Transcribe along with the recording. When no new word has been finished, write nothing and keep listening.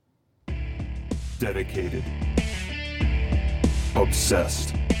dedicated,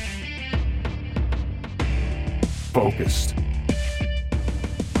 obsessed, focused.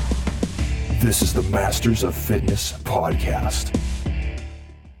 This is the Masters of Fitness podcast.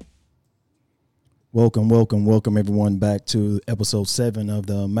 Welcome everyone back to episode 7 of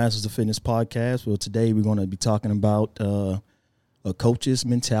the Masters of Fitness podcast. Well, today we're going to be talking about a coach's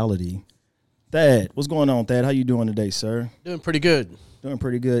mentality. Thad, what's going on, Thad? How you doing today, sir? Doing pretty good. Doing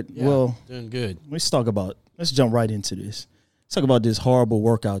pretty good. Yeah, well, doing good. Let's jump right into this. Let's talk about this horrible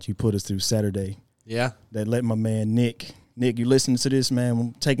workout you put us through Saturday. Yeah. That let my man Nick, you listening to this, man?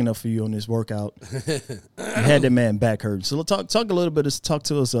 I'm taking up for you on this workout. You had that man back hurt. So talk a little bit. Talk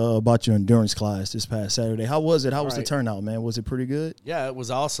to us about your endurance class this past Saturday. How was it? How was the turnout, man? Was it pretty good? Yeah, it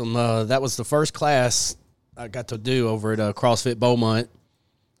was awesome. That was the first class I got to do over at CrossFit Beaumont.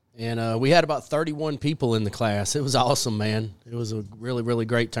 And we had about 31 people in the class. It was awesome, man. It was a really, really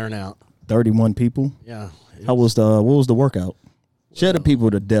great turnout. 31 people? Yeah. What was the workout? Share the people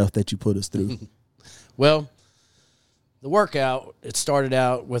the death that you put us through. Well, the workout, it started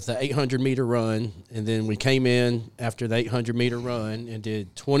out with the 800-meter run, and then we came in after the 800-meter run and did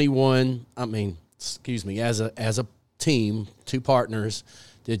as a team, 2 partners,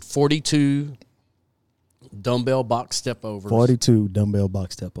 did 42 dumbbell box step overs. 42 dumbbell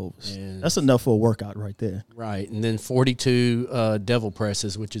box step overs. And that's enough for a workout right there. Right, and then 42 devil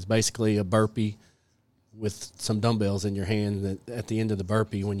presses, which is basically a burpee with some dumbbells in your hand. That at the end of the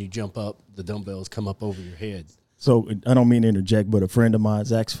burpee, when you jump up, the dumbbells come up over your head. So I don't mean to interject, but a friend of mine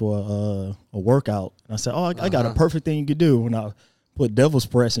asked for a workout. And I said, I got a perfect thing you could do. When I put devil's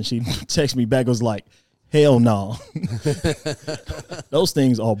press, and she texted me back, was like, hell no. Those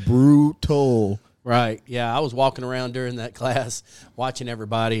things are brutal. Right. Yeah, I was walking around during that class watching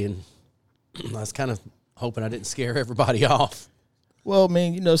everybody, and I was kind of hoping I didn't scare everybody off. Well,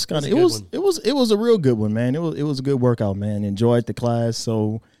 man, it's kind of it was a real good one, man. It was a good workout, man. Enjoyed the class.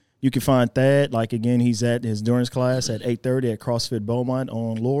 So you can find Thad, again, he's at his endurance class at 8:30 at CrossFit Beaumont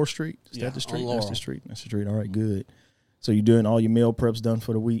on Laurel Street. Is that the street? That's the street. That's the street. All right, good. So you're doing all your meal preps done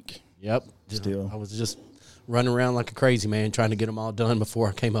for the week? Yep. Still. I was just running around like a crazy man trying to get them all done before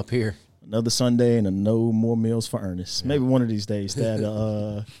I came up here. Another Sunday and no more meals for Ernest. Maybe one of these days that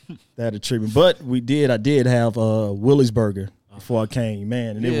a treatment. But I did have Willie's Burger before I came,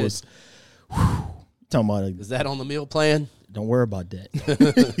 man, and it was talking about Is that on the meal plan? Don't worry about that.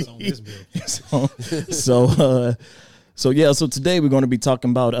 It's on this bill. So today we're going to be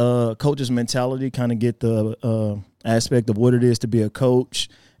talking about coach's mentality, kind of get the aspect of what it is to be a coach,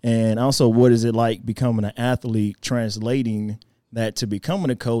 and also what is it like becoming an athlete, translating that to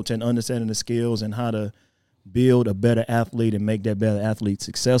becoming a coach and understanding the skills and how to build a better athlete and make that better athlete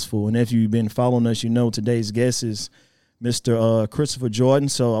successful. And if you've been following us, today's guest is Mr. Christopher Jordan.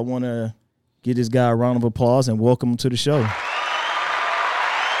 So I want to give this guy a round of applause and welcome him to the show. All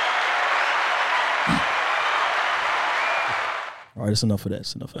right, that's enough of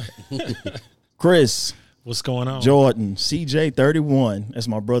that. Chris. What's going on? Jordan, CJ31. As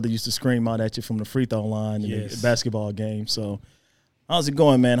my brother used to scream out at you from the free throw line in the basketball game. So how's it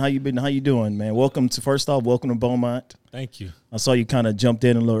going, man? How you been? How you doing, man? Welcome to Beaumont. Thank you. I saw you kind of jumped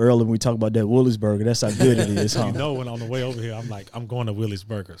in a little early when we talked about that Willie's Burger. That's how good it is, huh? When on the way over here, I'm like, I'm going to Willie's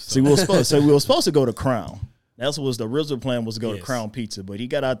Burger. So. See, we were supposed to go to Crown. That's what was the original plan, was to go to Crown Pizza, but he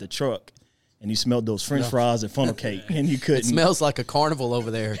got out the truck and he smelled those French fries and funnel cake, and you couldn't. It smells like a carnival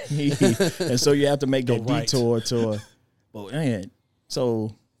over there. And so you have to make that detour to but man,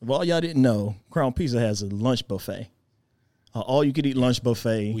 so if all y'all didn't know, Crown Pizza has a lunch buffet. All you could eat lunch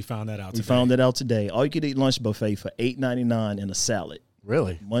buffet. We found that out today. Found that out today. All you could eat lunch buffet for $8.99 and a salad.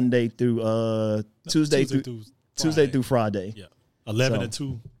 Really? Monday through Tuesday through Friday. Yeah. 11 to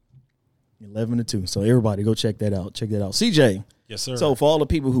 2. 11 to 2. So everybody go check that out. CJ. Yes, sir. So for all the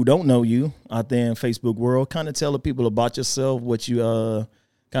people who don't know you out there in Facebook world, kind of tell the people about yourself, what you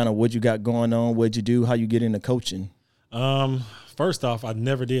what you got going on, what you do, how you get into coaching. First off, I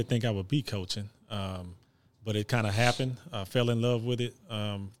never did think I would be coaching, but it kind of happened. I fell in love with it.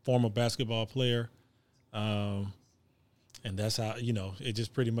 Former basketball player, and that's how it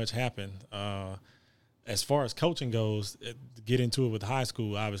just pretty much happened. As far as coaching goes, to get into it with high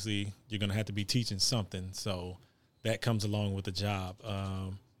school, obviously you're going to have to be teaching something. So that comes along with the job.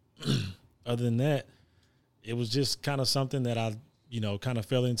 Other than that, it was just kind of something that I, kind of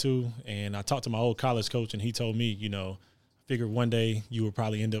fell into. And I talked to my old college coach, and he told me, figured one day you would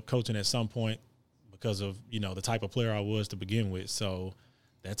probably end up coaching at some point because of, the type of player I was to begin with. So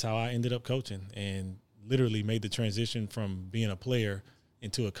that's how I ended up coaching, and literally made the transition from being a player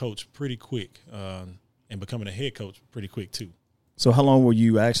into a coach pretty quick, and becoming a head coach pretty quick too. So how long were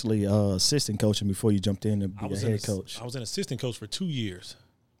you actually assistant coaching before you jumped in to be a head coach? I was an assistant coach for 2 years.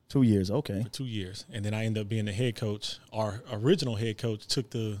 2 years, okay. For 2 years. And then I ended up being the head coach. Our original head coach took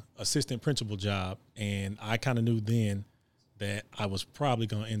the assistant principal job, and I kind of knew then that I was probably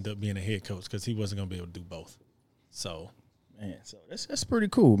going to end up being a head coach because he wasn't going to be able to do both. So, man, so that's pretty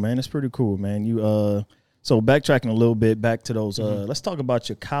cool, man. That's pretty cool, man. You so backtracking a little bit back to those let's talk about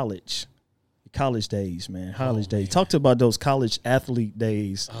your college days, man. College days. Talk to about those college athlete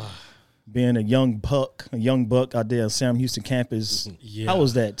days. Being a young buck out there on Sam Houston campus. Yeah. How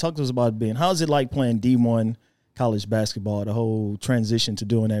was that? Talk to us about being. How's it like playing D1 college basketball? The whole transition to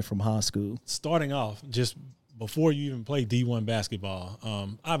doing that from high school. Starting off, just before you even play D1 basketball,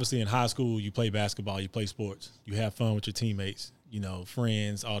 obviously in high school you play basketball, you play sports, you have fun with your teammates,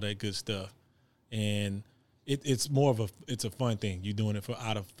 friends, all that good stuff, and it's more of it's a fun thing. You're doing it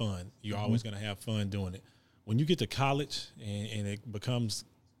out of fun. You're always going to have fun doing it. When you get to college and it becomes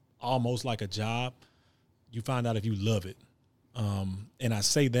almost like a job, you find out if you love it. And I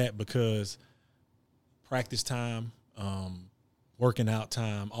say that because practice time, working out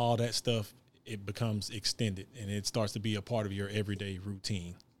time, all that stuff, it becomes extended and it starts to be a part of your everyday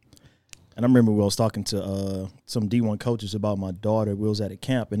routine. And I remember we was talking to some D1 coaches about my daughter. We was at a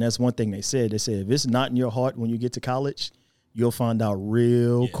camp, and that's one thing they said. They said, if it's not in your heart when you get to college, you'll find out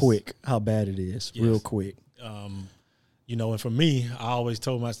real quick how bad it is, real quick. And for me, I always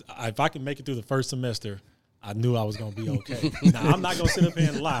told myself, if I can make it through the first semester, I knew I was going to be okay. Now, I'm not going to sit up here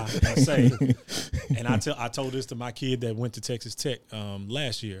and lie and say, and I told this to my kid that went to Texas Tech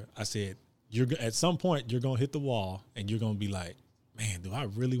last year. I said, at some point, you're going to hit the wall, and you're going to be like, man, do I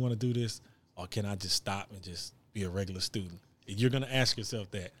really want to do this, or can I just stop and just be a regular student? And you're going to ask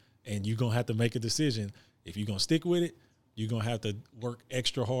yourself that, and you're going to have to make a decision. If you're going to stick with it, you're going to have to work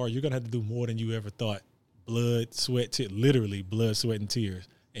extra hard. You're going to have to do more than you ever thought. Blood, sweat, literally blood, sweat, and tears.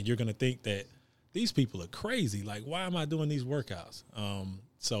 And you're going to think that these people are crazy. Like, why am I doing these workouts?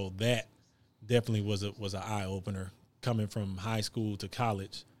 So that definitely was an eye-opener coming from high school to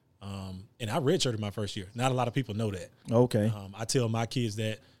college. And I redshirted my first year. Not a lot of people know that. Okay. I tell my kids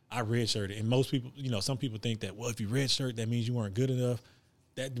that I redshirted. And most people, some people think that, well, if you redshirt, that means you weren't good enough.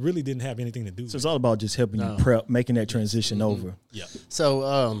 That really didn't have anything to do with it. So it's all about just helping you prep, making that transition over. Yeah.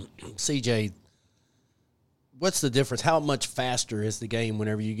 So, CJ, what's the difference? How much faster is the game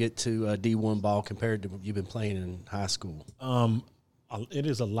whenever you get to D1 ball compared to what you've been playing in high school? It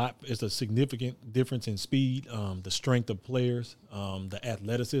is a lot. It's a significant difference in speed, the strength of players, the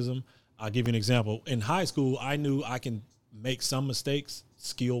athleticism. I'll give you an example. In high school, I knew I can make some mistakes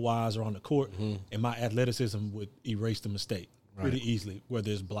skill-wise or on the court, and my athleticism would erase the mistake pretty easily, whether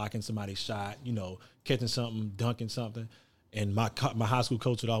it's blocking somebody's shot, catching something, dunking something. And my high school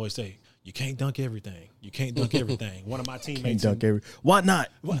coach would always say, you can't dunk everything. You can't dunk everything. One of my teammates. Why not?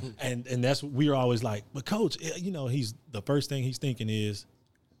 And that's, we are always like, but coach, he's the first thing he's thinking is,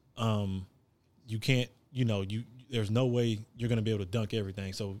 you can't, there's no way you're going to be able to dunk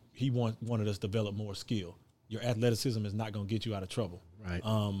everything. So he wanted us to develop more skill. Your athleticism is not going to get you out of trouble. Right.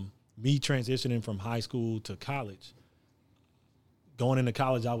 Me transitioning from high school to college, going into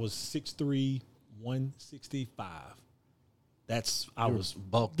college, I was 6'3", 165. I was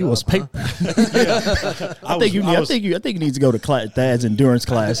bulked. You was paper. I think you need to go to Thad's endurance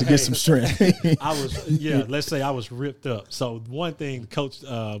class to get some strength. Let's say I was ripped up. So one thing, coach,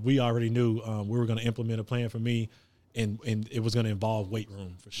 we already knew we were going to implement a plan for me, and it was going to involve weight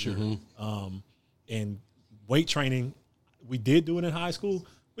room for sure. And weight training, we did do it in high school,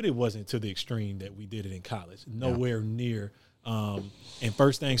 but it wasn't to the extreme that we did it in college. Nowhere near. And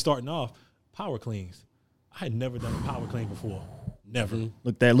first thing starting off, power cleans. I had never done a power clean before. Never.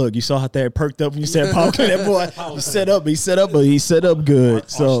 Look, you saw how that perked up when you said power clean. That boy, he set up good.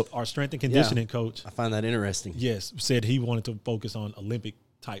 Our strength and conditioning coach, I find that interesting. Yes, said he wanted to focus on Olympic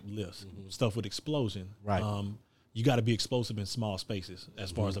type lifts, stuff with explosion. Right. You got to be explosive in small spaces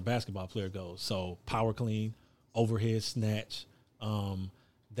as far as a basketball player goes. So power clean, overhead snatch.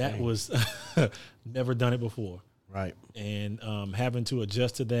 That was never done it before. Right. And having to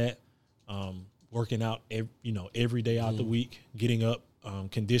adjust to that. Working out, every day out the week, getting up,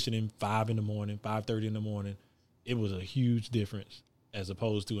 conditioning 5 in the morning, 5:30 in the morning. It was a huge difference as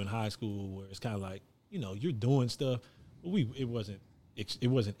opposed to in high school where it's kind of like, you're doing stuff, but it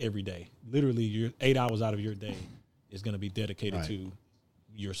wasn't every day. Literally, your 8 hours out of your day is going to be dedicated to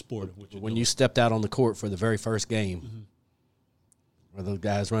your sport. When you stepped out on the court for the very first game, were those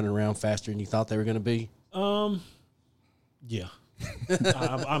guys running around faster than you thought they were going to be? Yeah.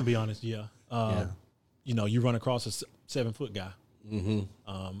 I'm be honest, yeah. You run across a 7-foot guy.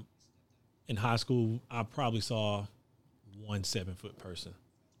 In high school, I probably saw one 7-foot person.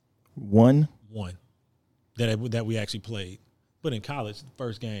 One. That we actually played. But in college, the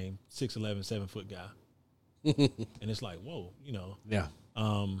first game, 6'11", 7-foot guy. And it's like, whoa, you know. Yeah.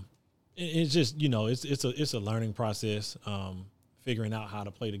 It's just, you know, it's a learning process, figuring out how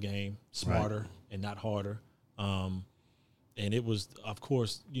to play the game smarter and not harder. And it was, of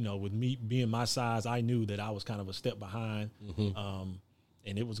course, you know, with me being my size, I knew that I was kind of a step behind.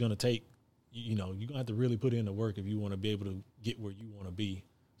 And it was going to take, you know, you're going to have to really put in the work if you want to be able to get where you want to be.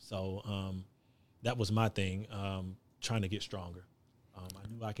 So that was my thing, trying to get stronger. I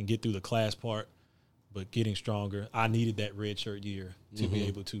knew I can get through the class part, but getting stronger, I needed that redshirt year to be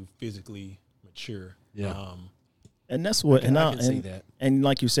able to physically mature. Yeah. And that's what, I can see that. And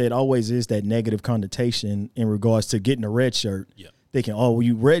like you said, always is that negative connotation in regards to getting a red shirt. Yeah. Thinking, oh, well,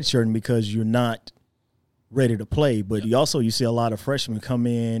 you redshirting because you're not ready to play. But you see a lot of freshmen come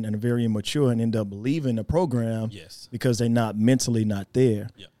in and are very immature and end up leaving the program because they're not mentally not there.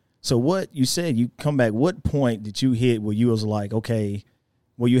 Yeah. So what you said, you come back, what point did you hit where you was like, okay,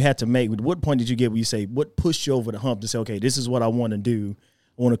 well, you had to make, what point did you get where you say, what pushed you over the hump to say, okay, this is what I want to do.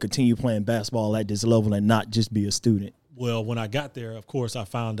 I want to continue playing basketball at this level and not just be a student? Well, when I got there, of course, I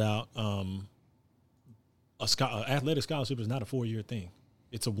found out athletic scholarship is not a 4-year thing.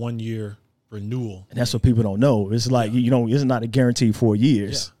 It's a 1-year renewal. And that's what people don't know. It's like, you know, it's not a guarantee 4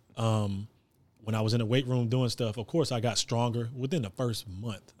 years. Yeah. When I was in the weight room doing stuff, of course, I got stronger. Within the first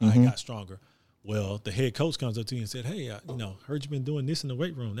month, I got stronger. Well, the head coach comes up to you and said, hey, you know, heard you've been doing this in the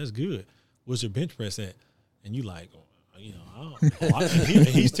weight room. That's good. What's your bench press at? And you like, you know,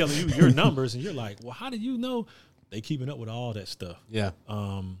 he's telling you your numbers, and you're like, well, how do you know? They keeping up with all that stuff. Yeah.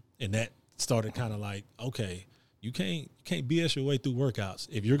 And that started kind of like, okay, you can't BS your way through workouts.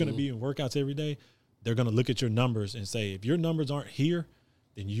 If you're going to be in workouts every day, they're going to look at your numbers and say, if your numbers aren't here,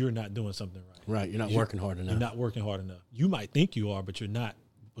 then you're not doing something right. Right. You're not working hard enough. You're not working hard enough. You might think you are, but you're not,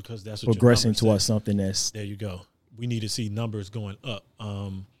 because that's what progressing your numbers towards say. something that's. There you go. We need to see numbers going up.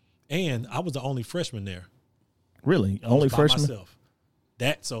 And I was the only freshman there. Really? I was Only by freshman? myself.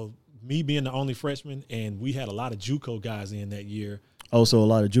 So me being the only freshman, and we had a lot of JUCO guys in that year. Oh, so a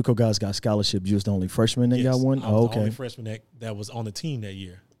lot of JUCO guys got scholarships. You was the only freshman that got one? I was Oh, the okay. only freshman that was on the team that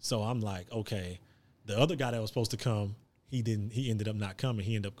year. So I'm like, okay, the other guy that was supposed to come, he ended up not coming.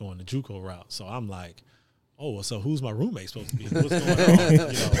 He ended up going the JUCO route. So I'm like, oh, so who's my roommate supposed to be? What's going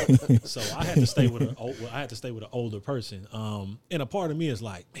on? You know? So I had to stay with an older person. And a part of me is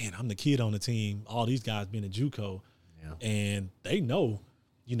like, man, I'm the kid on the team. All these guys been in JUCO, and they know,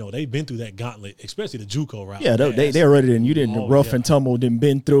 you know, they've been through that gauntlet, especially the JUCO route. Yeah, they're ready. And you didn't rough and tumble, didn't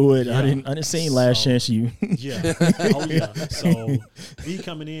been through it. Yeah. I didn't see last chance you. Yeah. Oh yeah. So me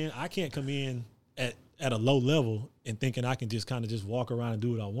coming in, I can't come in at a low level and thinking I can just kind of just walk around and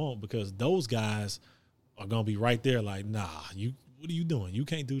do what I want, because those guys are gonna be right there like, nah, what are you doing? You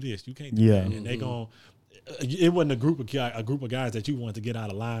can't do this. You can't do that. And they're gonna. It wasn't a group of guys that you wanted to get out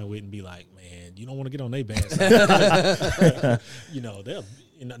of line with and be like, man, you don't want to get on their bad side. You know, they'll,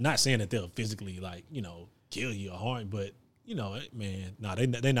 not saying that they'll physically, like, you know, kill you or harm, but, you know, man, no,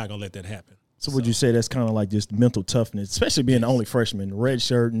 they're not gonna let that happen. So would you say that's kind of like just mental toughness, especially being the only freshman, red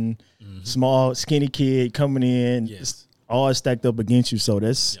shirt and small, skinny kid coming in, all stacked up against you. So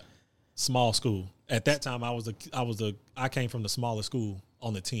that's small school. At that time, I came from the smallest school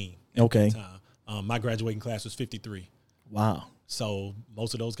on the team. Okay. At that time. My graduating class was 53. Wow. So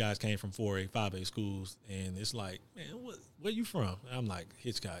most of those guys came from 4A, 5A schools, and it's like, man, where you from? And I'm like,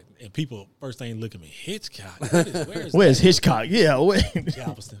 Hitchcock. And people first thing look at me, Hitchcock. Where's Hitchcock? Yeah,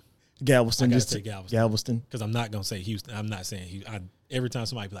 Galveston. Galveston, I gotta just say Galveston. Galveston. Because I'm not gonna say Houston. I'm not saying Houston. Every time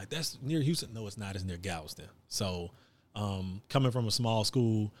somebody be like, "That's near Houston," no, it's not. It's near Galveston. So, coming from a small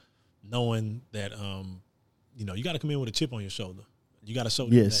school, knowing that, you know, you got to come in with a chip on your shoulder. You got to show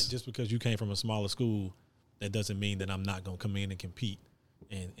them that just because you came from a smaller school, that doesn't mean that I'm not gonna come in and compete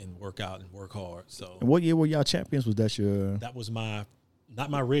and work out and work hard. So, and what year were y'all champions? Was that that was not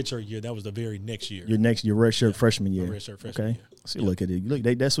my redshirt year. That was the very next year. Your redshirt freshman year. Redshirt freshman year. See, look at it. Look,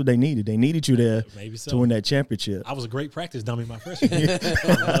 that's what they needed. They needed you there to win that championship. I was a great practice dummy my freshman year.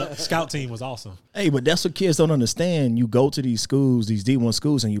 Scout team was awesome. Hey, but that's what kids don't understand. You go to these schools, these D1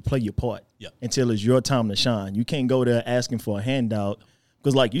 schools, and you play your part until it's your time to shine. You can't go there asking for a handout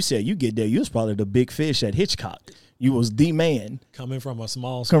because, like you said, you get there, you was probably the big fish at Hitchcock. You was the man. Coming from a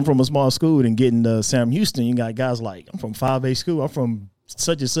small school and getting to Sam Houston, you got guys like, I'm from 5A school. I'm from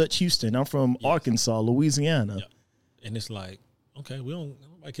such and such Houston. I'm from Arkansas, Louisiana. Yeah. And it's like, okay,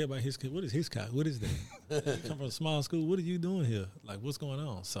 nobody care about his kid. What is his kid? What is that? You come from a small school. What are you doing here? Like, what's going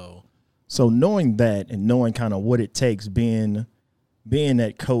on? So knowing that and knowing kind of what it takes, being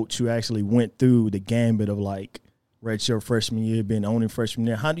that coach who actually went through the gambit of like redshirt freshman year, been owning freshman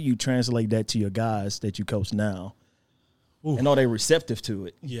year. How do you translate that to your guys that you coach now? Ooh. And are they receptive to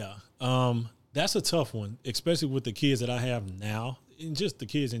it? Yeah. That's a tough one, especially with the kids that I have now and just the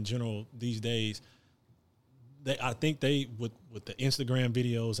kids in general these days. I think with the Instagram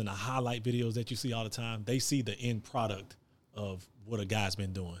videos and the highlight videos that you see all the time, they see the end product of what a guy's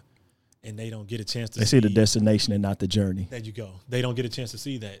been doing. And they don't get a chance to see. They see the destination and not the journey. There you go. They don't get a chance to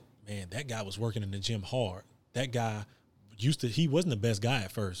see that, man, that guy was working in the gym hard. That guy he wasn't the best guy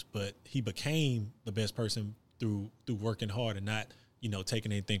at first, but he became the best person through working hard and not,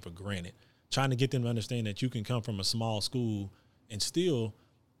 taking anything for granted. Trying to get them to understand that you can come from a small school and still,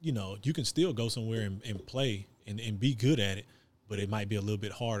 you can still go somewhere and play and be good at it, but it might be a little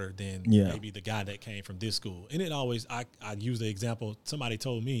bit harder than maybe the guy that came from this school. And it always, I use the example, somebody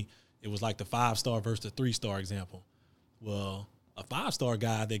told me it was like the 5-star versus the 3-star example. Well, a 5-star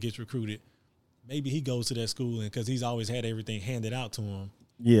guy that gets recruited, maybe he goes to that school and because he's always had everything handed out to him.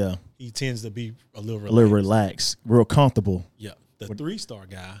 Yeah. He tends to be a little relaxed, real comfortable. Yeah. The 3-star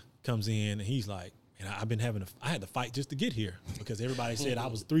guy comes in and he's like, and I had to fight just to get here because everybody said I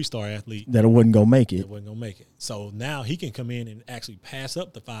was a 3-star athlete. That it wasn't going to make it. It wasn't going to make it. So now he can come in and actually pass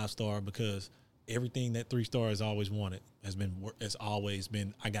up the 5-star because everything that 3-star has always wanted has always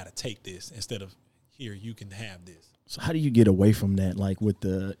been, I got to take this instead of here, you can have this. So how do you get away from that? Like with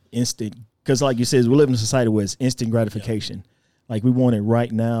the instant, because like you said, we live in a society where it's instant gratification. Yeah. Like we want it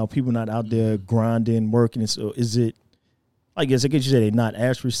right now. People not out there grinding, working. And so is it, I guess you say they're not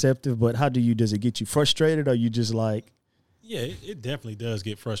as receptive, but does it get you frustrated or you just like? Yeah, it definitely does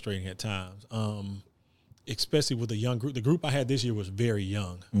get frustrating at times, especially with the young group. The group I had this year was very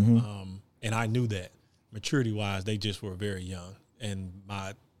young, and I knew that. Maturity-wise, they just were very young. And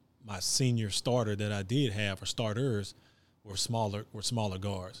my senior starter that I did have, or starters, were smaller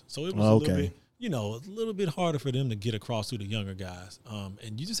guards. So it was a little bit, a little bit harder for them to get across to the younger guys.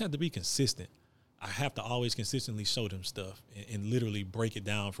 And you just have to be consistent. I have to always consistently show them stuff and literally break it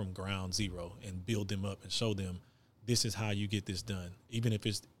down from ground zero and build them up and show them this is how you get this done. Even if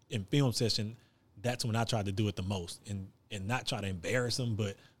it's in film session, that's when I try to do it the most and not try to embarrass them,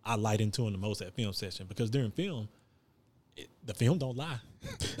 but I light into them the most at film session because during film, the film don't lie.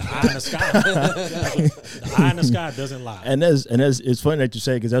 The eye in the sky, the eye in the sky doesn't lie. And it's funny that you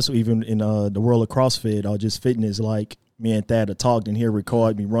say because that's what even in the world of CrossFit or just fitness, like me and Thad have talked in here,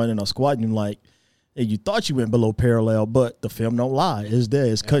 record me running or squatting, like. And you thought you went below parallel, but the film don't lie. It's there.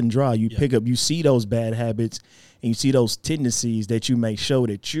 It's cut and dry. You pick up, you see those bad habits, and you see those tendencies that you may show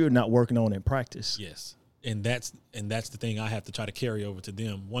that you're not working on in practice. Yes, and that's the thing I have to try to carry over to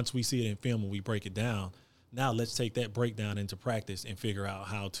them. Once we see it in film and we break it down, now let's take that breakdown into practice and figure out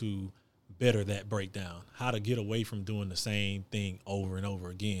how to better that breakdown, how to get away from doing the same thing over and over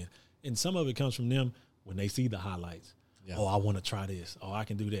again. And some of it comes from them when they see the highlights. Yeah. Oh, I want to try this. Oh, I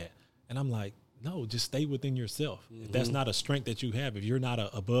can do that. And I'm like, no, just stay within yourself. If that's not a strength that you have, if you're not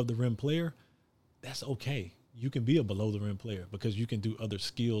a above the rim player, that's okay. You can be a below the rim player because you can do other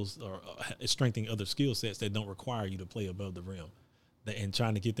skills or strengthening other skill sets that don't require you to play above the rim. And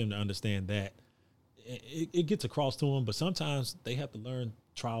trying to get them to understand that it gets across to them, but sometimes they have to learn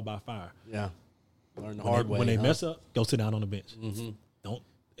trial by fire. Yeah, learn the hard way. When they mess up, go sit down on the bench. Don't.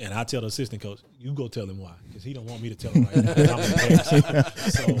 And I tell the assistant coach, you go tell him why, because he don't want me to tell him right now. I'm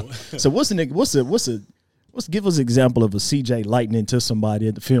the bench. So give us an example of a CJ lighting into somebody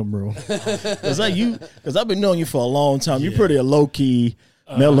at the film room. Because I've been knowing you for a long time. You're pretty a low key,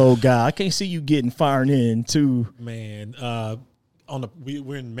 mellow guy. I can't see you getting fired in too. Man,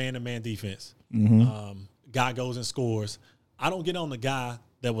 we're in man-to-man defense. Guy goes and scores. I don't get on the guy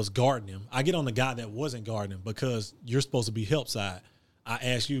that was guarding him. I get on the guy that wasn't guarding him because you're supposed to be help side. I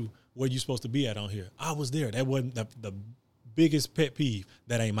ask you, where you supposed to be at on here? I was there. That wasn't the biggest pet peeve.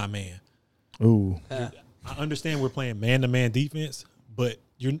 That ain't my man. Ooh. I understand we're playing man-to-man defense, but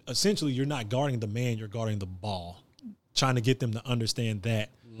you're not guarding the man. You're guarding the ball. Trying to get them to understand that.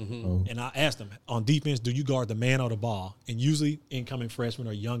 And I asked them, on defense, do you guard the man or the ball? And usually incoming freshmen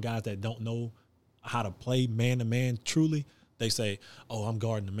or young guys that don't know how to play man-to-man truly, they say, oh, I'm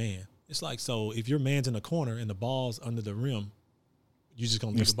guarding the man. It's like, so if your man's in the corner and the ball's under the rim, you just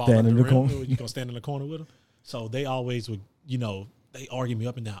going to leave the ball under the rim? You're going to stand in the corner with them? So they always would, they argue me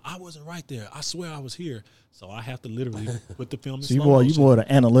up and down. I wasn't right there. I swear I was here. So I have to literally put the film in slow motion. You more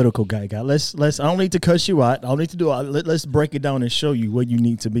the analytical guy. Let's. I don't need to cuss you out. I don't need to do it. Let's break it down and show you where you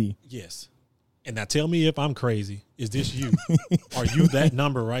need to be. Yes. And now tell me if I'm crazy. Is this you? Are you that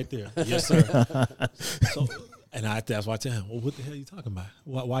number right there? Yes, sir. That's why I tell him, well, what the hell are you talking about?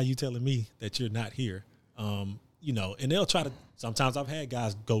 Why are you telling me that you're not here? And they'll try to – sometimes I've had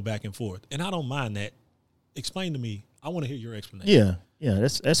guys go back and forth, and I don't mind that explain to me. I want to hear your explanation. Yeah,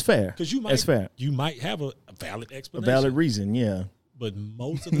 that's fair. Because that's fair. You might have a valid A explanation. valid reason, yeah. But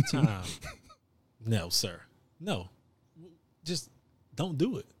most of the time, no, sir. No. Just don't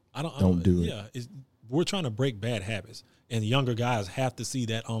do it. Don't do it. Yeah. We're trying to break bad habits. And younger guys have to see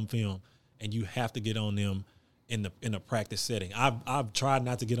that on film, and you have to get on them in a practice setting. I've tried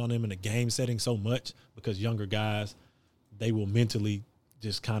not to get on them in a game setting so much because younger guys, they will mentally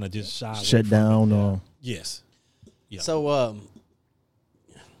just kind of just shy away shut from down it. or Yes. Yeah. So,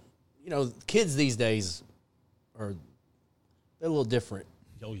 kids these days they're a little different.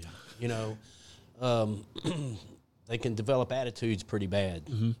 Oh yeah. They can develop attitudes pretty bad.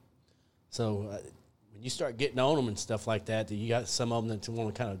 Mm-hmm. So when you start getting on them and stuff like that, do you got some of them that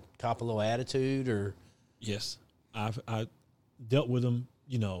want to kind of cop a little attitude or? Yes, I dealt with them.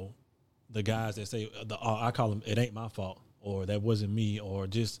 The guys that say I call them, "It ain't my fault," or "That wasn't me," or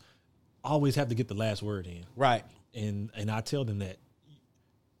just always have to get the last word in. Right. And I tell them that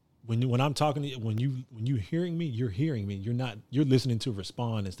when I'm talking to you, when you hearing me, you're hearing me. You're listening to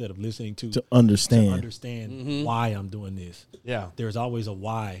respond instead of listening to understand. Mm-hmm. why I'm doing this. Yeah. There's always a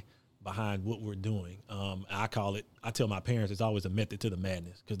why behind what we're doing. I tell my parents it's always a method to the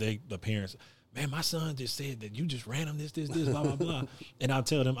madness because the parents, man, my son just said that you just ran him this, blah, blah, blah. And I'll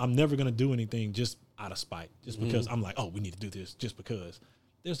tell them I'm never going to do anything just out of spite, just because I'm like, oh, we need to do this just because.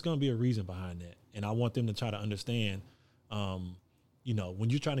 There's going to be a reason behind that. And I want them to try to understand, when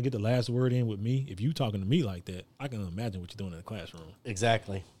you're trying to get the last word in with me, if you're talking to me like that, I can imagine what you're doing in the classroom.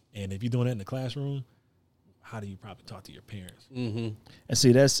 Exactly. And if you're doing that in the classroom, how do you probably talk to your parents? Mm-hmm. And see,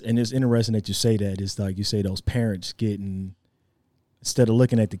 and it's interesting that you say that. It's like you say those parents instead of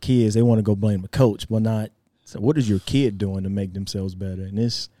looking at the kids, they want to go blame the coach, but not. So what is your kid doing to make themselves better? And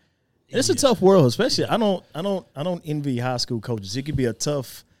it's a tough world, especially. I don't envy high school coaches. It could be a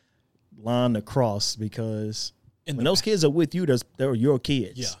tough line to cross because when those kids are with you, they're your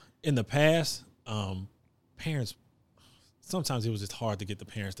kids. Yeah. In the past, parents, sometimes it was just hard to get the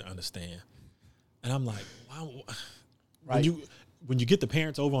parents to understand. And I'm like, wow. Right. When you get the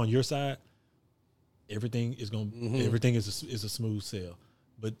parents over on your side, everything is everything is a smooth sail.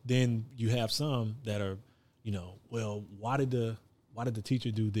 But then you have some that are, well, why did the teacher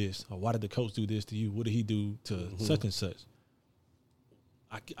do this, or why did the coach do this to you? What did he do to such and such?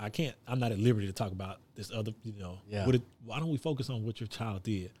 I can't. I'm not at liberty to talk about this other. Yeah. Why don't we focus on what your child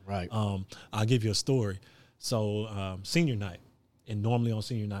did? Right. I'll give you a story. So senior night, and normally on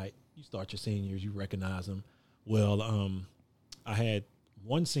senior night, you start your seniors, you recognize them. Well, I had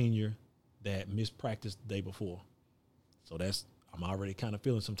one senior that missed practice the day before, so I'm already kind of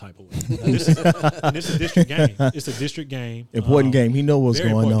feeling some type of way. This is a district game. It's a district game. Important game. He knows what's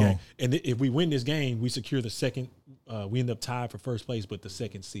going on. Game. And if we win this game, we secure the second. We end up tied for first place, but the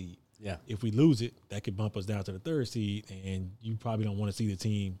second seed. Yeah. If we lose it, that could bump us down to the third seed, and you probably don't want to see the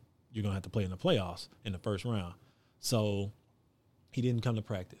team you're going to have to play in the playoffs in the first round. So he didn't come to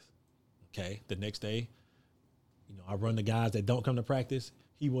practice. Okay. The next day, I run the guys that don't come to practice.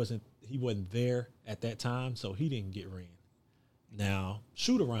 He wasn't there at that time, so he didn't get ran. Now,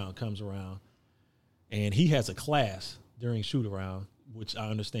 shoot-around comes around, and he has a class during shoot-around, which I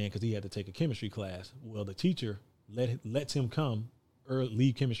understand because he had to take a chemistry class. Well, the teacher lets him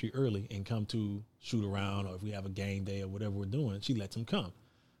leave chemistry early and come to shoot-around, or if we have a game day or whatever we're doing, she lets him come.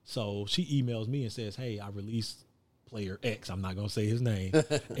 So she emails me and says, hey, I released player X. I'm not going to say his name.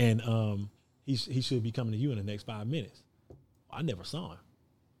 And he should be coming to you in the next 5 minutes. I never saw him.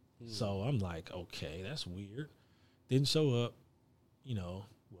 So I'm like, okay, that's weird. Didn't show up. Well,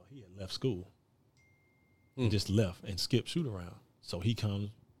 he had left school. He just left and skipped shoot around. So he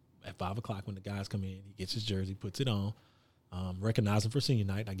comes at 5 o'clock when the guys come in. He gets his jersey, puts it on, recognize him for senior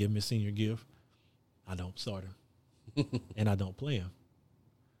night. I give him his senior gift. I don't start him, and I don't play him.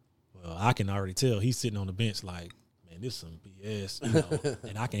 Well, I can already tell he's sitting on the bench like, man, this is some BS,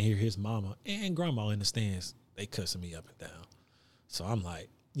 and I can hear his mama and grandma in the stands. They cussing me up and down. So I'm like,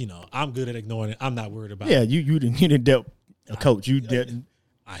 I'm good at ignoring it. I'm not worried about it. Yeah, you didn't dealt a coach. You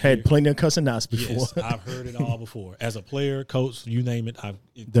had plenty of cussing outs before. Yes, I've heard it all before. As a player, coach, you name it, I've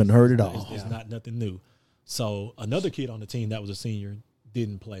done heard it all. It's not nothing new. So another kid on the team that was a senior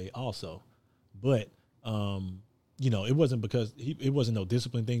didn't play also, but it wasn't because it wasn't no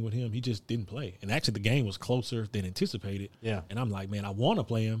discipline thing with him. He just didn't play, and actually the game was closer than anticipated. Yeah, and I'm like, man, I want to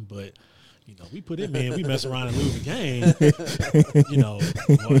play him, but. We put him in. We mess around and lose the game.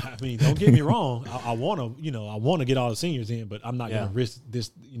 I mean, don't get me wrong. I want to get all the seniors in, but I'm not going to risk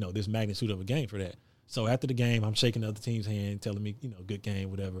this, this magnitude of a game for that. So after the game, I'm shaking the other team's hand, telling me, good game,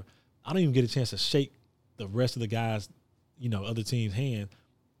 whatever. I don't even get a chance to shake the rest of the guys, other team's hand.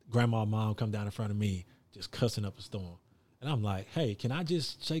 Grandma and mom come down in front of me. just cussing up a storm. And I'm like, hey, can I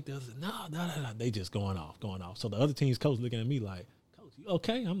just shake the other? No. They just going off. So the other team's coach looking at me like, Coach, you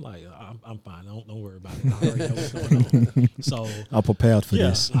okay? I'm like, I'm fine. Don't worry about it. I already know what's going on. So I'm prepared for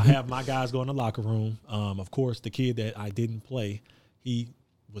this. I have my guys go in the locker room. Of course, the kid that I didn't play, he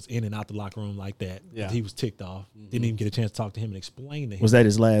was in and out the locker room like that. Yeah. He was ticked off. Didn't even get a chance to talk to him and explain to him. Was that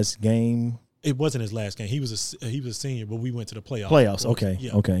his last game? It wasn't his last game. He was a senior, but we went to the playoffs. Playoffs. Okay.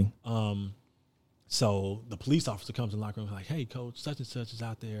 Yeah. Okay. So the police officer comes in the locker room like, hey, Coach, such and such is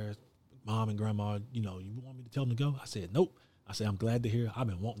out there. Mom and grandma, you want me to tell them to go? I said, nope. I said, I'm glad to hear. I've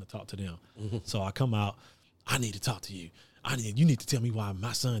been wanting to talk to them. So I come out. I need to talk to you. You need to tell me why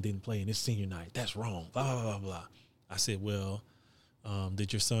my son didn't play in this senior night. That's wrong. Blah, blah, blah, blah. I said, well,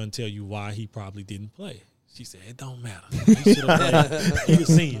 did your son tell you why he probably didn't play? She said, it don't matter. He should have played. He was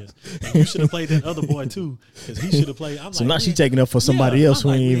seniors. And you should have played that other boy, too, because he should have played. I'm So like, now she's taking up for somebody else. I'm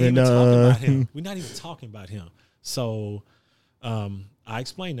like, We ain't even talking about him. We're not even talking about him. So I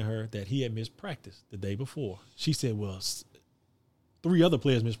explained to her that he had missed practice the day before. She said, well, 3 other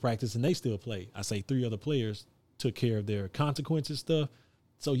players missed practice and they still played. I say 3 other players took care of their consequences stuff.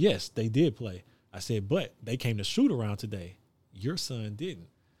 So, yes, they did play. I said, but they came to shoot around today. Your son didn't.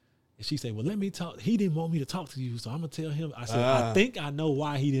 And she said, well, let me talk. He didn't want me to talk to you, so I'm going to tell him. I said, I think I know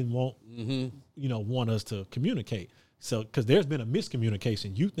why he didn't want, want us to communicate. So, because there's been a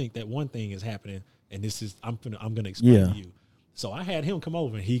miscommunication. You think that one thing is happening, and this is, I'm going to explain to you. So I had him come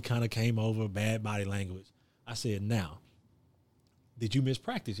over, and he kind of came over, bad body language. I said, now, did you miss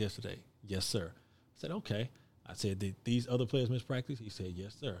practice yesterday? Yes, sir. I said, okay. I said, did these other players miss practice? He said,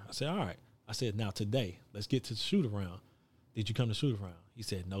 yes, sir. I said, all right. I said, now today, let's get to the shoot around. Did you come to shoot around? He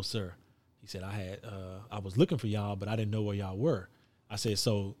said, no, sir. He said, I was looking for y'all, but I didn't know where y'all were. I said,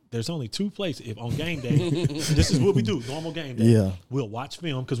 so there's only 2 places. If on game day, this is what we do, normal game day. Yeah. We'll watch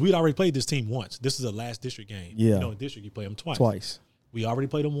film because we'd already played this team once. This is a last district game. Yeah. In district, you play them twice. We already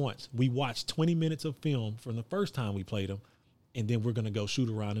played them once. We watched 20 minutes of film from the first time we played them, and then we're going to go shoot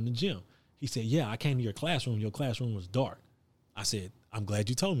around in the gym. He said, yeah, I came to your classroom. Your classroom was dark. I said, I'm glad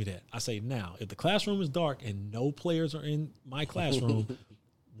you told me that. I say, now, if the classroom is dark and no players are in my classroom,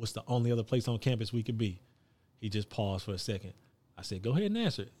 what's the only other place on campus we could be? He just paused for a second. I said, go ahead and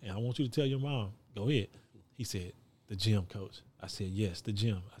answer it. And I want you to tell your mom. Go ahead. He said, the gym, Coach. I said, yes, the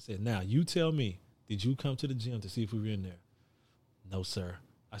gym. I said, now, you tell me, did you come to the gym to see if we were in there? No, sir.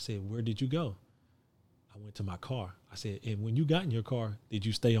 I said, where did you go? I went to my car. I said, and when you got in your car, did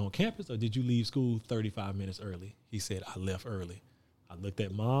you stay on campus or did you leave school 35 minutes early? He said, I left early. I looked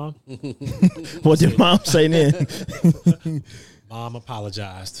at Mom. What did Mom say then? Mom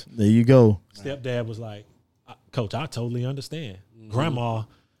apologized. There you go. Stepdad was like, Coach, I totally understand. Grandma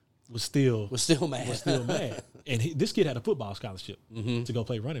was still mad. And this kid had a football scholarship to go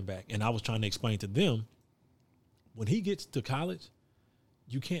play running back. And I was trying to explain to them, when he gets to college,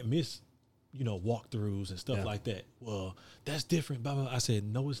 you can't miss, walkthroughs and stuff like that. Well, that's different. Blah, blah, blah. I said,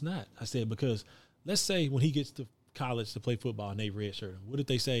 no, it's not. I said, because let's say when he gets to college to play football and they redshirt him, what did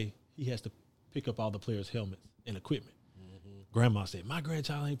they say? He has to pick up all the players' helmets and equipment. Grandma said, my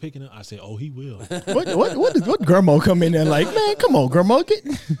grandchild ain't picking up. I said, oh, he will. What grandma come in there like, man, come on, grandma.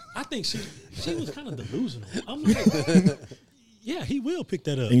 I think she was kind of delusional. I'm like, yeah, he will pick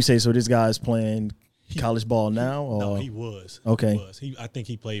that up. And you say, so this guy's playing college ball now? Or? No, he was. Okay. He was. I think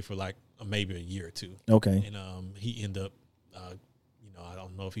he played for like maybe a year or 2. Okay. And he ended up, I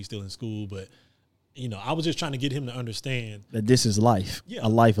don't know if he's still in school, but I was just trying to get him to understand that this is life, Yeah. a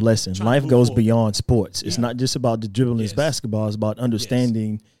life lesson. Trying to Life move goes forward. beyond sports. It's Yeah. not just about the dribbling Yes. basketball. It's about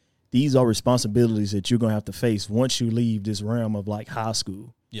understanding these are responsibilities that you're going to have to face once you leave this realm of like high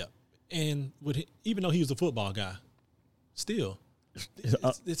school. Yeah. And even though he was a football guy, still,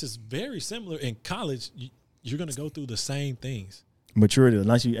 this is very similar. In college, you're going to go through the same things. Maturity,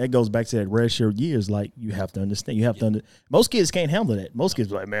 it goes back to that redshirt years. Like you have to understand. You have to. Most kids can't handle that. Most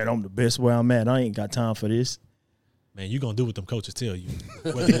kids are like, man, I'm the best where I'm at. I ain't got time for this. Man, you're going to do what them coaches tell you.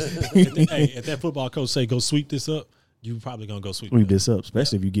 If that football coach say, go sweep this up, you probably going to go sweep this up,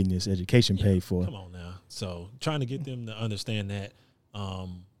 especially if you're getting this education paid for. Come on now. So trying to get them to understand that,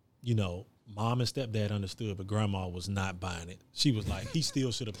 mom and stepdad understood, but grandma was not buying it. She was like, he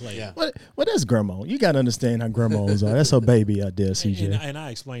still should have played. Yeah. Well, that's grandma. You got to understand how grandmas are. That's her baby out there, CJ. And I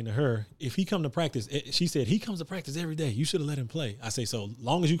explained to her, if he come to practice, she said, he comes to practice every day. You should have let him play. I say, so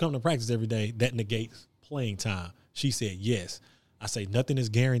long as you come to practice every day, that negates playing time. She said, yes. I say, nothing is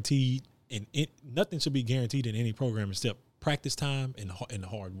guaranteed, and nothing should be guaranteed in any program except practice time and the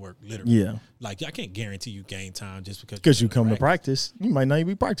hard work, literally. Yeah. Like, I can't guarantee you game time just because you come to practice. You might not even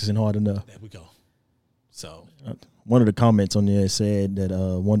be practicing hard enough. There we go. So one of the comments on there said that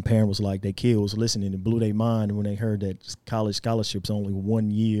one parent was like, their kid was listening and blew their mind when they heard that college scholarships only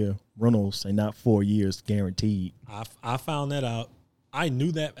 1 year rentals and not 4 years guaranteed. I found that out. I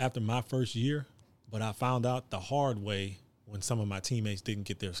knew that after my first year, but I found out the hard way when some of my teammates didn't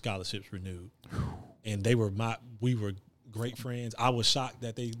get their scholarships renewed. And we were great friends. I was shocked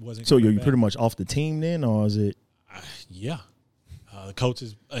that they wasn't. So you're back. pretty much off the team then, or is it? Yeah. The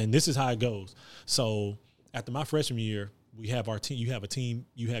coaches, and this is how it goes. So after my freshman year, we have our team. You have a team.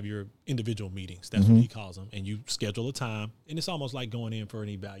 You have your individual meetings. That's what he calls them. And you schedule a time. And it's almost like going in for an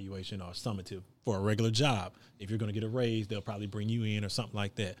evaluation or summative for a regular job. If you're going to get a raise, they'll probably bring you in or something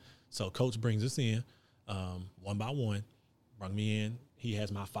like that. So coach brings us in one by one, bring me in. He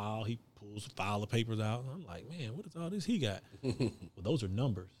has my file. He pulls a file of papers out. I'm like, man, what is all this he got? Well, those are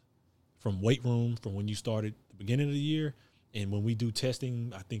numbers from weight room, from when you started the beginning of the year. And when we do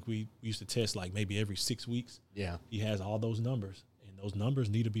testing, I think we used to test like maybe every 6 weeks. Yeah. He has all those numbers, and those numbers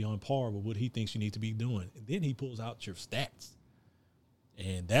need to be on par with what he thinks you need to be doing. And then he pulls out your stats.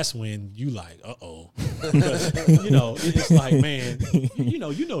 And that's when you like, uh-oh. Because, it's like, man, you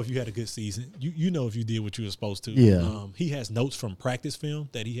know if you had a good season. You know if you did what you were supposed to. Yeah. He has notes from practice film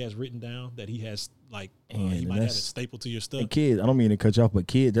that he has written down that he has, like, he might have it stapled to your stuff. And kids, I don't mean to cut you off, but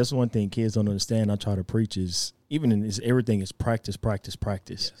kids, that's one thing kids don't understand. I try to preach is, even in this, everything is practice, practice,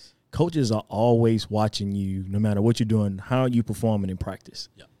 practice. Yes. Coaches are always watching you, no matter what you're doing, how are you performing in practice.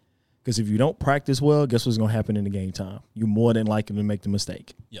 Yeah. Because if you don't practice well, guess what's going to happen in the game time? You're more than likely to make the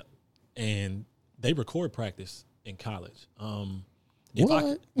mistake. Yep. And they record practice in college.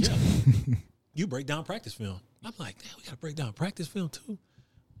 What? You break down practice film. I'm like, damn, we got to break down practice film too.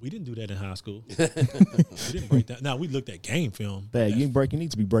 We didn't do that in high school. We didn't break that. Now, we looked at game film. Bad. You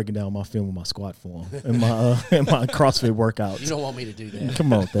need to be breaking down my film with my squat form and my CrossFit workouts. You don't want me to do that.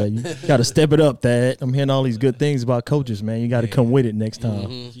 Come on, Thad. You got to step it up, Thad. I'm hearing all these good things about coaches, man. You got to come with it next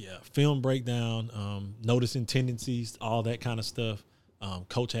time. Yeah, film breakdown, noticing tendencies, all that kind of stuff.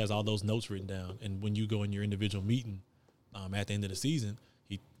 Coach has all those notes written down. And when you go in your individual meeting at the end of the season,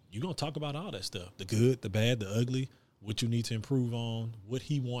 you're going to talk about all that stuff, the good, the bad, the ugly, what you need to improve on, what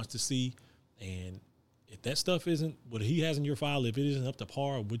he wants to see. And if that stuff isn't what he has in your file, if it isn't up to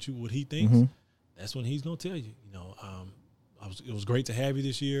par with what he thinks, that's when he's going to tell you, it was great to have you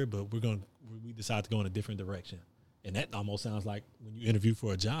this year, but we decided to go in a different direction. And that almost sounds like when you interview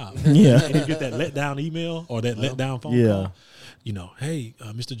for a job. Yeah. And you get that letdown email or that letdown phone call. Hey,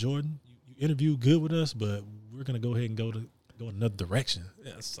 Mr. Jordan, you interviewed good with us, but we're going to go ahead and go in another direction.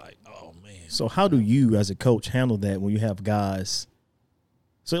 It's like, oh, man. So how do you, as a coach, handle that when you have guys?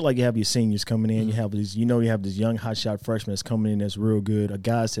 So like you have your seniors coming in, you have these, you have this young hotshot freshman that's coming in that's real good, a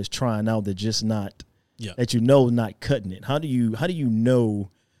guys that's trying out that just not, that not cutting it. How do you know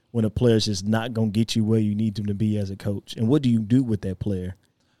when a player's just not going to get you where you need them to be as a coach? And what do you do with that player?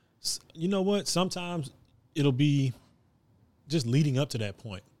 You know what? Sometimes it'll be just leading up to that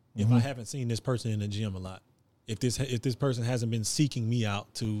point. If I haven't seen this person in the gym a lot, if this person hasn't been seeking me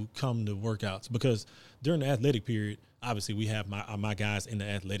out to come to workouts, because during the athletic period, obviously we have my guys in the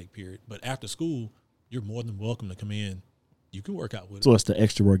athletic period, but after school, you're more than welcome to come in. You can work out with So it's the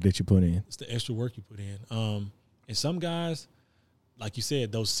extra work that you put in. It's the extra work you put in. And some guys, like you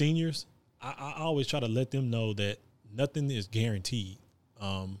said, those seniors, I always try to let them know that nothing is guaranteed.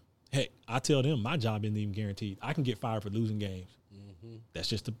 Heck, I tell them my job isn't even guaranteed. I can get fired for losing games. That's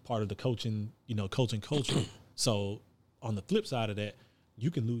just a part of the coaching, coaching culture. So on the flip side of that,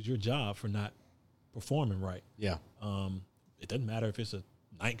 you can lose your job for not performing right. Yeah. It doesn't matter if it's a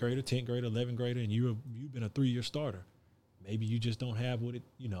 9th grader, 10th grader, 11th grader, and you've been a 3-year starter. Maybe you just don't have what it,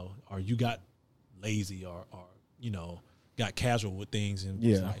 or you got lazy or got casual with things and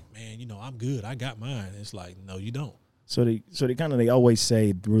was like, man, I'm good. I got mine. It's like, no, you don't. So they always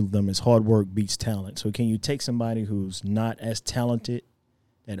say the rule of them is hard work beats talent. So can you take somebody who's not as talented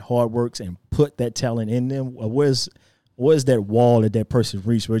at hard works and put that talent in them? Or where's that wall that person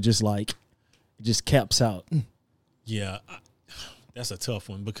reached where it just caps out? Yeah, that's a tough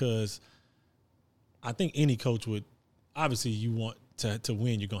one because I think any coach would, obviously you want to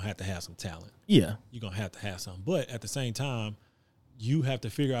win, you're going to have some talent. Yeah. You're going to have some. But at the same time, you have to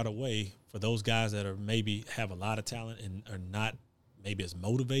figure out a way for those guys that are maybe have a lot of talent and are not maybe as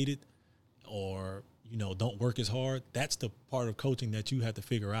motivated or, don't work as hard. That's the part of coaching that you have to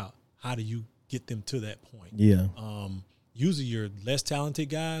figure out. How do you get them to that point? Yeah. Usually your less talented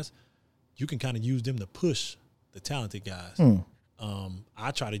guys, you can kind of use them to push the talented guys.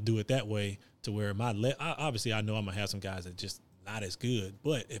 I try to do it that way to where obviously I know I'm going to have some guys that just not as good.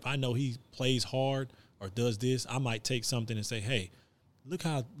 But if I know he plays hard or does this, I might take something and say, hey, look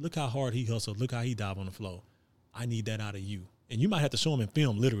how hard he hustled. Look how he dive on the floor. I need that out of you. And you might have to show him in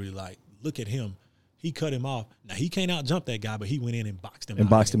film, literally, like, look at him. He cut him off. Now, he can't out-jump that guy, but he went in and boxed him out. And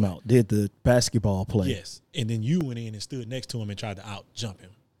boxed him out. Did the basketball play. Yes. And then you went in and stood next to him and tried to out-jump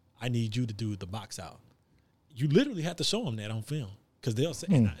him. I need you to do the box out. You literally have to show him that on film because they'll say,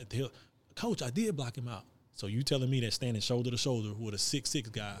 Coach, I did block him out. So you telling me that standing shoulder to shoulder with a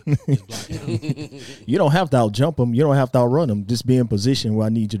 6'6" guy is blocking out? You don't have to out-jump him. You don't have to outrun him. Just be in position where I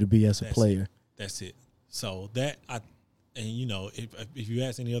need you to be as a player. That's it. So you know, if you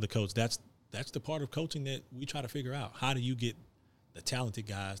ask any other coach, that's the part of coaching that we try to figure out. How do you get the talented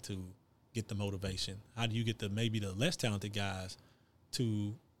guys to get the motivation? How do you get maybe the less talented guys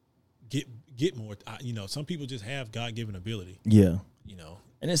to get more? You know, some people just have God-given ability. Yeah. You know.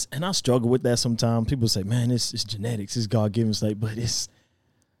 And I struggle with that sometimes. People say, man, it's genetics, it's God-given, but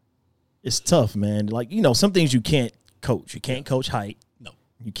it's tough, man. Like, you know, some things you can't coach. You can't coach height. No.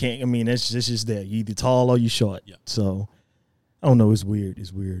 You can't. I mean, it's just there. You either tall or you short. Yeah. So, I don't know. It's weird.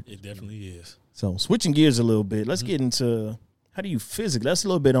 It's weird. It definitely is. So, switching gears a little bit, let's get into how do you physically, that's a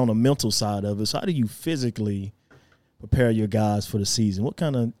little bit on the mental side of it. So, how do you physically prepare your guys for the season? What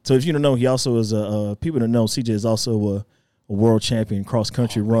kind of, so if you don't know, he also is people don't know, CJ is also a world champion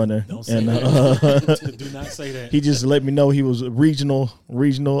cross-country runner. Don't say and that. Do not say that. He just let me know he was a regional.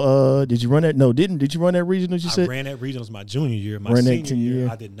 Did you run that? No, did you run that regional? I ran that regionals my junior year. My senior year,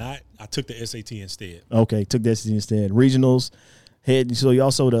 I did not. I took the SAT instead. Okay, took the SAT instead. Regionals. So you're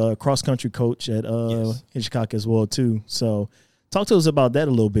also the cross-country coach at Hitchcock as well, too. So talk to us about that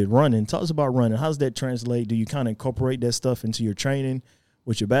a little bit, running. Talk to us about running. How does that translate? Do you kind of incorporate that stuff into your training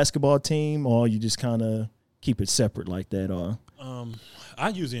with your basketball team, or you just kind of keep it separate like that? Or I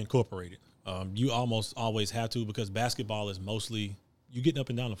usually incorporate it. You almost always have to because basketball is mostly you getting up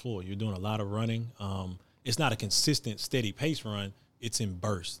and down the floor. You're doing a lot of running. It's not a consistent, steady pace run. It's in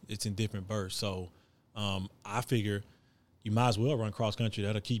bursts. It's in different bursts. So I figure you might as well run cross country.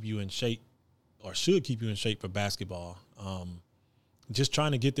 That'll keep you in shape or should keep you in shape for basketball. Just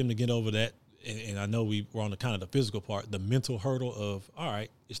trying to get them to get over that. And I know we're on the kind of the physical part, the mental hurdle of, all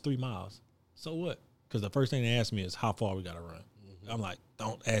right, it's 3 miles. So what? Because the first thing they ask me is how far we got to run. I'm like,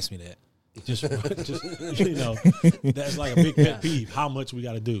 don't ask me that. Just you know, that's like a big pet peeve. How much we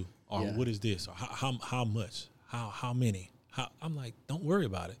got to do, or what is this, or how much, how many? I'm like, don't worry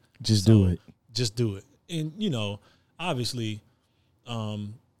about it. Just do it. Just do it. And you know, obviously,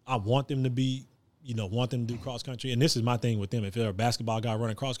 I want them to be, want them to do cross country. And this is my thing with them. If they're a basketball guy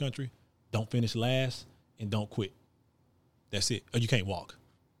running cross country, don't finish last and don't quit. That's it. Or you can't walk.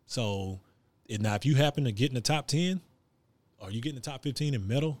 So. Now, if you happen to get in the top 10 or you get in the top 15 in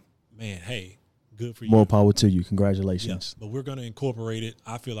medal, man, hey, good for you. More power to you. Congratulations. Yeah, but we're going to incorporate it.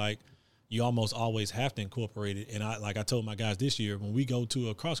 I feel like you almost always have to incorporate it. And I told my guys this year, when we go to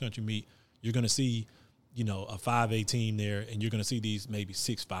a cross-country meet, you're going to see, a 5A team there, and you're going to see these maybe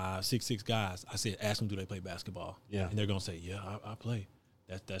 6'5", 6'6" guys. I said, ask them, do they play basketball? Yeah. And they're going to say, yeah, I play.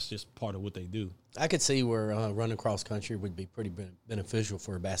 That's just part of what they do. I could see where running cross-country would be pretty beneficial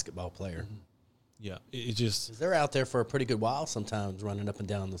for a basketball player. Mm-hmm. Yeah, it just – they're out there for a pretty good while sometimes running up and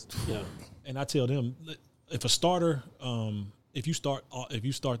down the – Yeah, and I tell them, if a starter if you start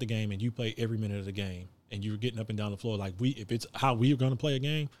the game and you play every minute of the game and you're getting up and down the floor if it's how we are going to play a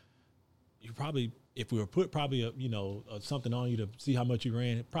game, you probably – if we were put probably something on you to see how much you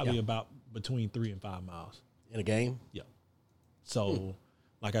ran, probably about between 3 and 5 miles. In a game? Yeah. So,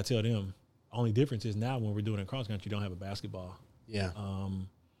 like I tell them, only difference is now when we're doing it in cross-country, you don't have a basketball. Yeah.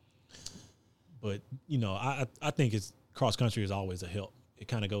 But, I think it's cross-country is always a help. It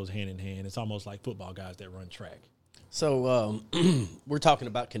kind of goes hand in hand. It's almost like football guys that run track. So we're talking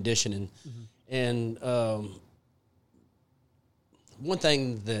about conditioning. And one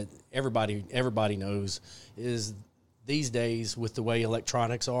thing that everybody knows is these days with the way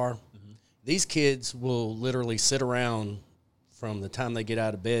electronics are, these kids will literally sit around from the time they get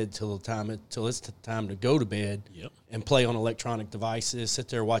out of bed till it's time to go to bed and play on electronic devices, sit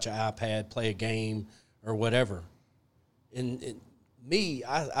there, watch an iPad, play a game or whatever. And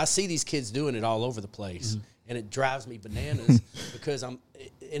I see these kids doing it all over the place, and it drives me bananas because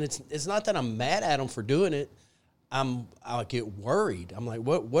it's not that I'm mad at them for doing it. I get worried. I'm like,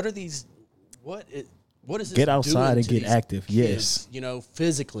 what are these? What is this? Get outside and get active. Kids, Yes.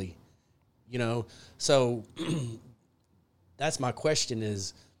 Physically, So that's my question: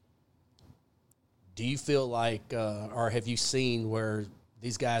 is do you feel like, or have you seen where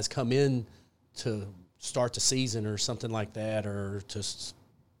these guys come in to start the season or something like that, or just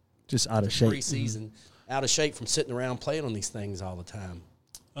out of shape, preseason, out of shape from sitting around playing on these things all the time?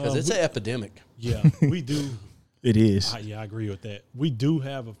 Because it's an epidemic. Yeah, we do. It is. I agree with that. We do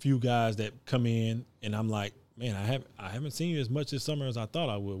have a few guys that come in, and I'm like, man, I haven't seen you as much this summer as I thought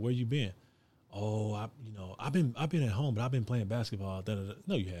I would. Where you been? Oh, I've been at home, but I've been playing basketball.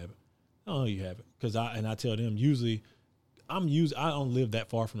 No, you haven't. No, you haven't. Because I tell them I don't live that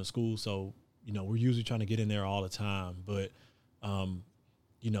far from the school, so we're usually trying to get in there all the time. But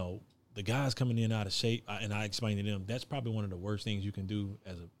the guys coming in out of shape, and I explain to them that's probably one of the worst things you can do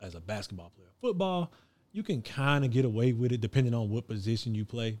as a basketball player. Football, you can kind of get away with it depending on what position you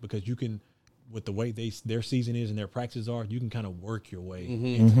play, because you can, with the way their season is and their practices are, you can kind of work your way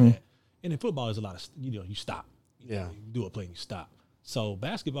into that. And in football, there's a lot of you stop. You do a play and you stop. So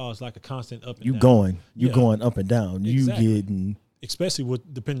basketball is like a constant up and down. You're going up and down. Exactly. You getting, especially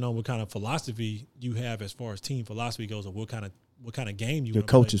depending on what kind of philosophy you have as far as team philosophy goes, or what kind of game you. Your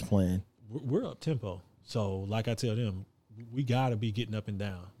coach is playing. We're up tempo, so like I tell them, we got to be getting up and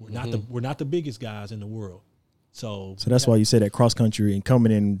down. We're not the biggest guys in the world, so that's why you say that cross country and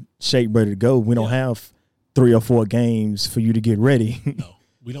coming in shape, ready to go. We don't have 3 or 4 games for you to get ready. No,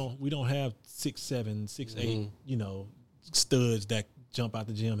 we don't have 6, 7, 6, 8, studs that jump out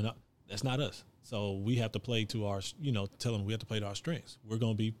the gym, and that's not us. So we have to play to our, tell them we have to play to our strengths. We're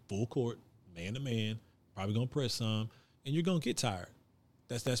going to be full court, man to man, probably going to press some, and you're going to get tired.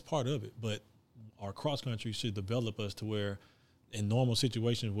 That's part of it. But our cross country should develop us to where, in normal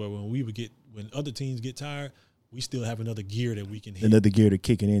situations, where when other teams get tired, we still have another gear that we can hit. Another gear to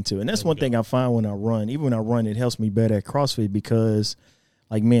kick it into. And that's one thing I find when I run. Even when I run, it helps me better at CrossFit because,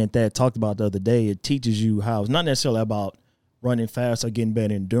 like me and Thad talked about the other day, it teaches you how. It's not necessarily about running fast or getting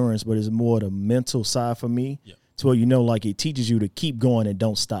better endurance, but it's more the mental side for me. Yeah. To where, like it teaches you to keep going and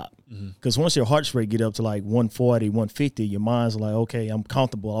don't stop. Because once your heart rate get up to like 140, 150, your mind's like, okay, I'm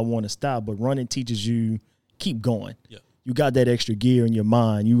comfortable. I want to stop. But running teaches you keep going. Yeah. You got that extra gear in your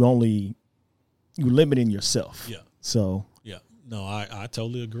mind. You limiting yourself. Yeah. So. Yeah. No, I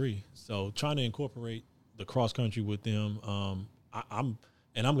totally agree. So trying to incorporate the cross country with them, I'm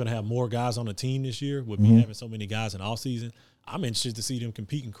going to have more guys on the team this year with me having so many guys in all season. I'm interested to see them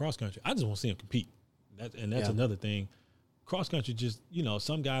compete in cross country. I just want to see them compete. That's another thing. Cross country, just,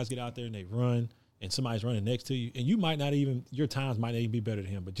 some guys get out there and they run and somebody's running next to you, and you might not even, your times might not even be better than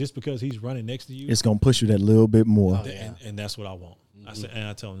him, but just because he's running next to you, it's going to push you that little bit more. And that's what I want.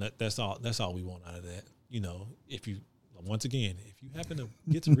 I tell them that's all we want out of that. If you happen to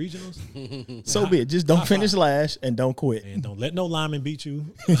get to regionals, so be it. Just don't finish last and don't quit. And don't let no lineman beat you.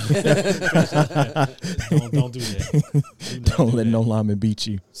 Don't do that. Don't let no lineman beat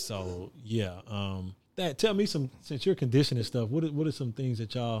you. So, tell me since you're conditioning stuff, what are some things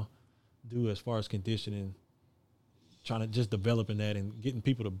that y'all do as far as conditioning, trying to just developing that and getting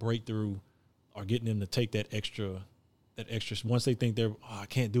people to break through, or getting them to take that extra once they think I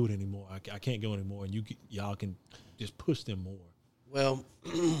can't do it anymore, I can't go anymore, and y'all can just push them more. Well,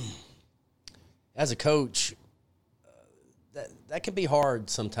 as a coach, that can be hard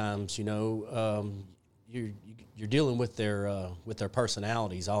sometimes. You're dealing with their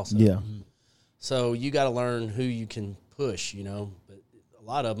personalities also. Yeah. So you got to learn who you can push. But a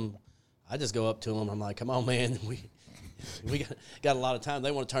lot of them, I just go up to them. I'm like, come on, man, we got a lot of time.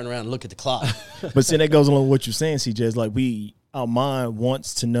 They want to turn around and look at the clock. But see, that goes along with what you're saying, CJ. It's like our mind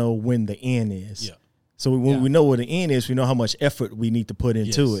wants to know when the end is. Yeah. So when we know what the end is, we know how much effort we need to put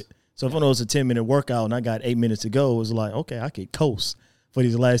into it. So if I know it's a 10-minute workout and I got 8 minutes to go, it's like, okay, I could coast for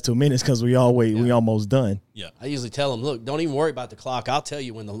these last 2 minutes because we almost done. Yeah. I usually tell them, look, don't even worry about the clock. I'll tell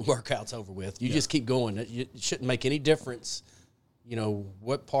you when the workout's over with. You just keep going. It shouldn't make any difference,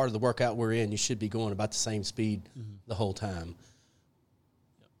 what part of the workout we're in. You should be going about the same speed the whole time.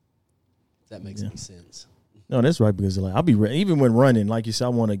 If that makes any sense. No, that's right, because I'll be ready. Even when running, like you said, I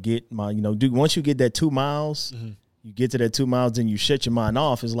want to get my, once you get that 2 miles, you get to that 2 miles, then you shut your mind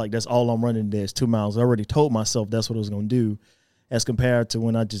off. It's like, that's all I'm running there is 2 miles. I already told myself that's what I was going to do, as compared to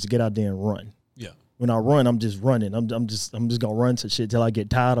when I just get out there and run. Yeah. When I run, I'm just running. I'm just going to run to shit till I get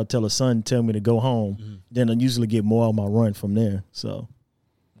tired or tell the sun, tell me to go home. Then I usually get more of my run from there. So,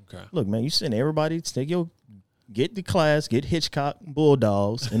 okay. Look, man, you send everybody to get the class, get Hitchcock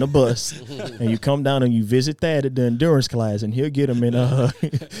Bulldogs in a bus, and you come down and you visit that at the endurance class, and he'll get them in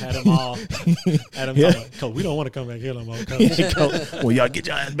had them all. Had them Coach, we don't want to come back here no more. Well, y'all get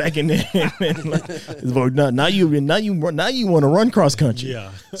your ass back in there. now you want to run cross country.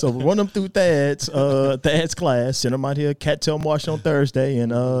 Yeah. So run them through Thad's class, send them out here, cattail march on Thursday,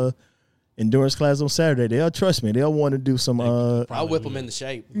 and endurance class on Saturday, they'll trust me. They'll want to do some. I'll whip them into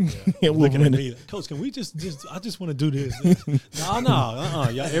shape. whip Looking 'em at in me, Coach, can we just I just want to do this. No,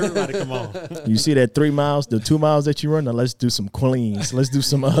 y'all, everybody come on. You see that 3 miles, the 2 miles that you run? Now let's do some cleans. Let's do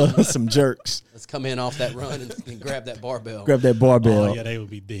some some jerks. Let's come in off that run and grab that barbell. Grab that barbell. Oh, yeah, they would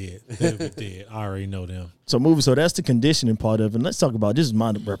be dead. They would be dead. I already know them. So that's the conditioning part of it. And let's talk about this is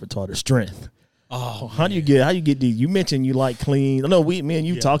my repertoire, the strength. Oh, How do you get these? You mentioned you like clean. No, me and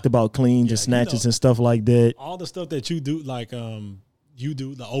you talked about cleans and snatches and stuff like that. all the stuff that you do, like you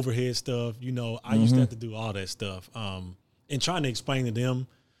do the overhead stuff. I used to have to do all that stuff. And trying to explain to them,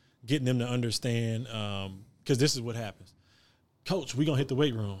 getting them to understand, because this is what happens. Coach, we gonna hit the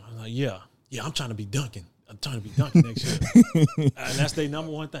weight room. I'm like, yeah, I'm trying to be dunking. I'm trying to be dunking next year, and that's their number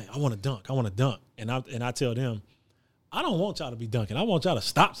one thing. I want to dunk. And I tell them, I don't want y'all to be dunking. I want y'all to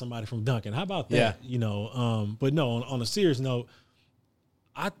stop somebody from dunking. How about that? Yeah. But no, on a serious note,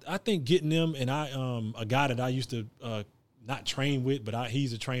 I think getting them, and a guy that I used to not train with, but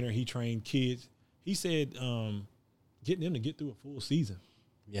he's a trainer. He trained kids. He said getting them to get through a full season.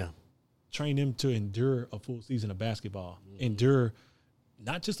 Yeah. Train them to endure a full season of basketball. Endure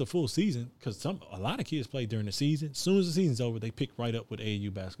not just a full season, because a lot of kids play during the season. As soon as the season's over, they pick right up with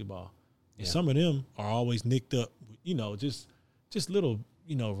AAU basketball. And some of them are always nicked up, just little,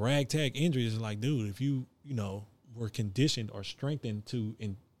 ragtag injuries. Like, dude, if you were conditioned or strengthened to,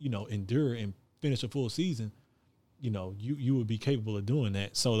 endure and finish a full season, you would be capable of doing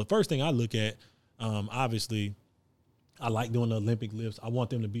that. So the first thing I look at, obviously, I like doing the Olympic lifts. I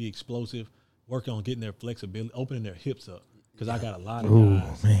want them to be explosive, working on getting their flexibility, opening their hips up, because I got a lot of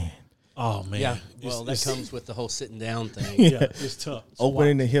guys. Man. Oh, man. Yeah. Well, that comes with the whole sitting down thing. Yeah, it's tough.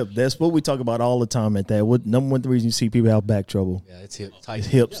 Opening the hip. That's what we talk about all the time at that. What number one reason you see people have back trouble? Yeah, it's tight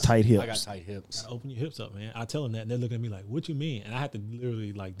Hips, tight hips. I got tight hips. Open your hips up, man. I tell them that, and they're looking at me like, what you mean? And I have to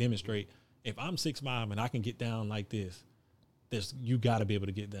literally, demonstrate. If I'm 6'5" and I can get down like this, you got to be able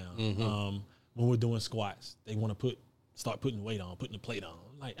to get down. Mm-hmm. When we're doing squats, they want to start putting weight on, putting the plate on.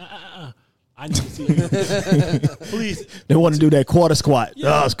 Like, I need to see it. Please. They want to do that quarter squat.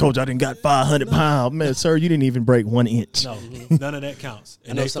 Yeah. Oh, coach, I didn't got 500 pounds. Man, sir, you didn't even break 1 inch. No, none of that counts.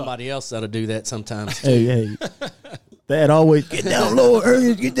 And I know somebody else that'll do that sometimes. Hey. Thad always, get down lower,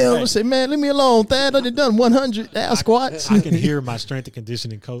 Ernest, get down. I say, man, leave me alone. Thad, I done 100 now squats. I can hear my strength and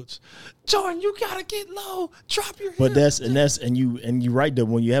conditioning coach. Jordan, you gotta get low. Drop your But hips. and you right there.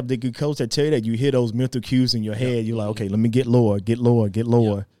 When you have the good coach that tell you that, you hear those mental cues in your head. You're like, okay, let me get lower.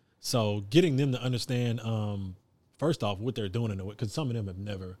 Yeah. So getting them to understand, first off, what they're doing in the way, because some of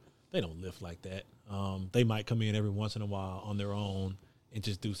them they don't lift like that. They might come in every once in a while on their own and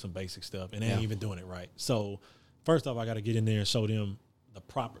just do some basic stuff, and they ain't even doing it right. So first off, I got to get in there and show them the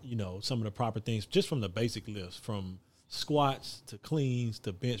proper, some of the proper things, just from the basic lifts, from squats to cleans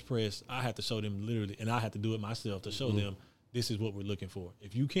to bench press. I have to show them literally, and I have to do it myself to show them this is what we're looking for.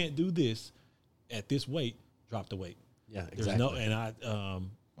 If you can't do this at this weight, drop the weight. Yeah, There's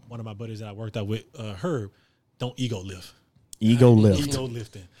exactly. One of my buddies that I worked out with, Herb, don't ego lift. Ego lift. Ego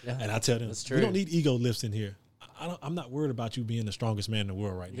lifting. Yeah, And I tell them, that's true. we don't need ego lifts in here. I'm not worried about you being the strongest man in the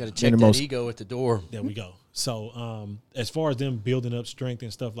world right You now. got to check that ego at the door. There we go. So as far as them building up strength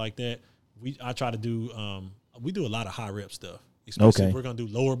and stuff like that, I try to do we do a lot of high rep stuff. Especially if we're gonna do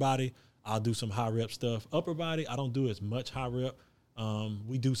lower body, I'll do some high rep stuff. Upper body, I don't do as much high rep.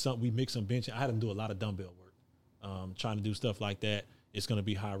 We mix some bench. I had them do a lot of dumbbell work. Trying to do stuff like that. It's gonna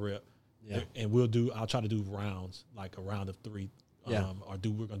be high rep. Yeah. And I'll try to do rounds, like a round of 3. Yeah.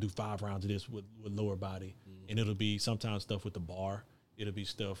 We're gonna do 5 rounds of this with lower body. And it'll be sometimes stuff with the bar. It'll be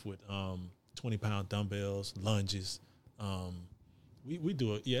stuff with 20-pound dumbbells, lunges. We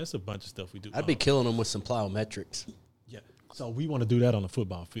do it. Yeah, it's a bunch of stuff we do. I'd be killing them with some plyometrics. Yeah. So we want to do that on the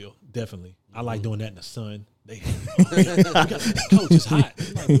football field. Definitely. I like doing that in the sun. Coach, it's hot.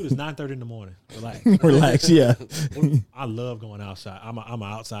 I'm like, dude, it's 9:30 in the morning. Relax, yeah. I love going outside. I'm an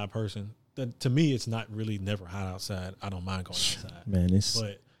outside person. To me, it's not really never hot outside. I don't mind going outside. Man,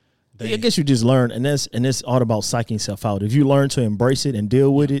 But I guess you just learn, and it's all about psyching yourself out. If you learn to embrace it and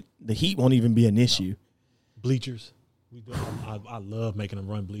deal with it, the heat won't even be an issue. Bleachers. I love making them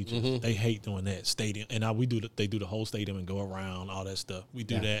run bleachers. Mm-hmm. They hate doing that stadium, and they do the whole stadium and go around all that stuff. We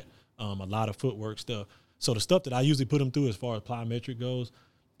do that. A lot of footwork stuff. So the stuff that I usually put them through as far as plyometric goes,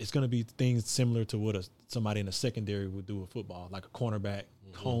 it's going to be things similar to what somebody in the secondary would do with football, like a cornerback,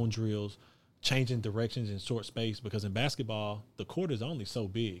 cone drills, changing directions in short space. Because in basketball, the court is only so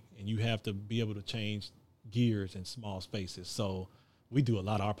big, and you have to be able to change gears in small spaces. So we do a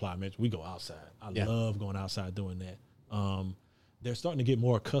lot of our plyometrics. We go outside. I love going outside doing that. They're starting to get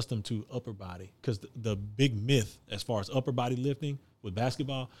more accustomed to upper body, because the big myth as far as upper body lifting, With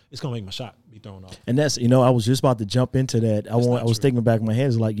basketball, it's gonna make my shot be thrown off. And that's, I was just about to jump into that. I was thinking back in my head,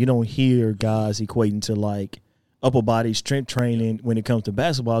 it's like you don't hear guys equating to like upper body strength training when it comes to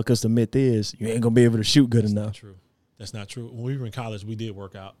basketball, because the myth is you ain't gonna be able to shoot good enough. Not true. That's not true. When we were in college, we did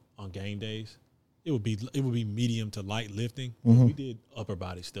work out on game days. It would be medium to light lifting. We did upper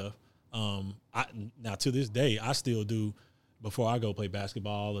body stuff. Now to this day, I still do. Before I go play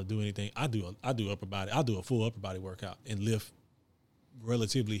basketball or do anything, I do upper body. I do a full upper body workout and lift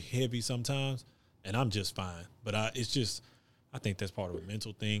relatively heavy sometimes, and I'm just fine. But I think that's part of a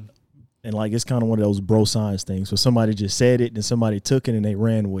mental thing. And like it's kind of one of those bro science things. So somebody just said it, and somebody took it and they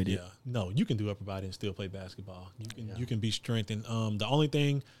ran with it. Yeah, no, you can do upper body and still play basketball. You can be strengthened. The only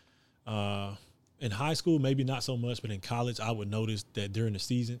thing in high school, maybe not so much, but in college, I would notice that during the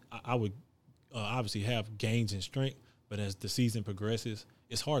season, I would obviously have gains in strength. But as the season progresses,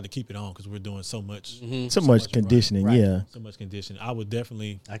 it's hard to keep it on because we're doing so much. So much conditioning, right. yeah. So much conditioning. I would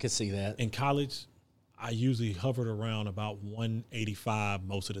definitely. I could see that. In college, I usually hovered around about 185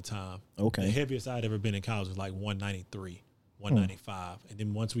 most of the time. Okay. The heaviest I'd ever been in college was like 193, 195. And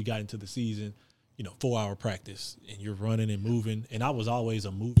then once we got into the season, 4-hour practice and you're running and moving. And I was always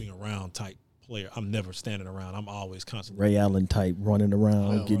a moving around type player. I'm never standing around. I'm always constantly. Ray Allen type running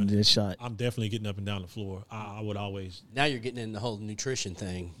around, getting this shot. I'm definitely getting up and down the floor. I would always. Now you're getting in the whole nutrition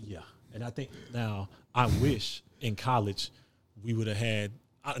thing. Yeah. And I think now I wish in college we would have had.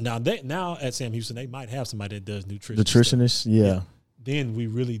 Now at Sam Houston, they might have somebody that does nutrition. Nutritionist, yeah. Then we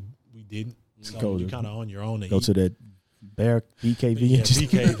didn't. So you kind of on your own. Go to that Bear BKV. Yeah,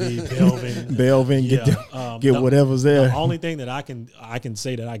 BKV, Belvin. Belvin, get whatever's there. The only thing that I can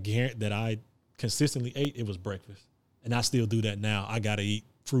say that I guarantee that I consistently ate, it was breakfast. And I still do that now. I got to eat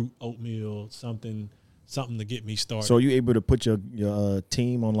fruit, oatmeal, something to get me started. So are you able to put your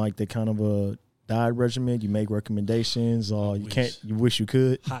team on like the kind of a diet regimen? You make recommendations, or you wish you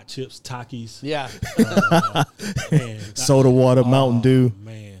could? Hot chips, Takis. Yeah. Soda water, Mountain Dew.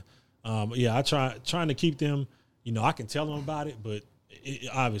 Man. I trying to keep them, I can tell them about it, but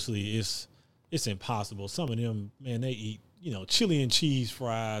obviously it's impossible. Some of them, man, they eat, chili and cheese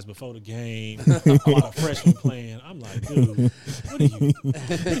fries before the game while the freshman playing. I'm like, dude, what are you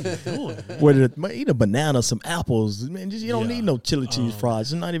doing, man? Eat a banana, some apples, man. You don't need no chili cheese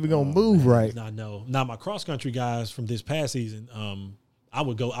fries. It's not even gonna move right. I know. Now my cross country guys from this past season, I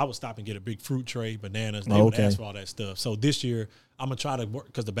would stop and get a big fruit tray, bananas. They would ask for all that stuff. So this year I'm gonna try to work,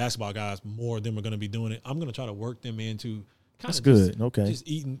 because the basketball guys, more of them are gonna be doing it. I'm gonna try to work them into kind of just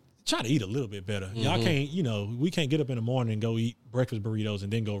eating. Try to eat a little bit better. Y'all can't, we can't get up in the morning and go eat breakfast burritos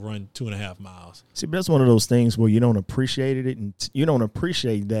and then go run 2.5 miles. See, but that's one of those things where you don't appreciate it, and you don't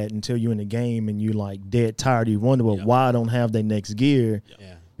appreciate that until you're in the game and you're like dead tired. You wonder, why I don't have that next gear?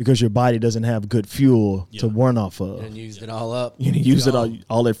 Yeah. Because your body doesn't have good fuel to run off of. And used it all up. You use it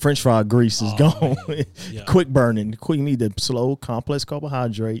all that French fry grease is gone. Quick burning. You need the slow, complex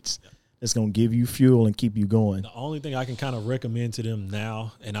carbohydrates. That's going to give you fuel and keep you going. The only thing I can kind of recommend to them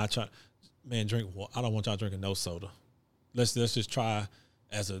now, and I try, drink. I don't want y'all drinking no soda. Let's just try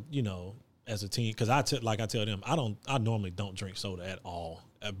as a team, because I tell them I normally don't drink soda at all,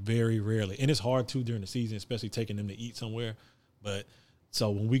 very rarely, and it's hard to during the season, especially taking them to eat somewhere. But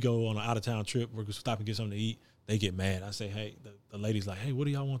so when we go on an out of town trip, we're gonna stop and get something to eat. They get mad. I say, hey, the lady's like, hey, what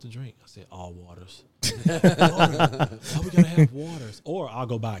do y'all want to drink? I said, all waters. Why we gotta have waters? Or I'll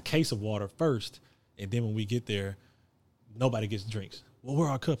go buy a case of water first, and then when we get there, nobody gets drinks. Well, where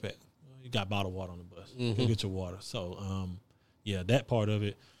our cup at? Well, you got bottled water on the bus. Go get your water. So, that part of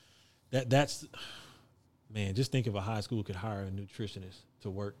it, that's man. Just think if a high school could hire a nutritionist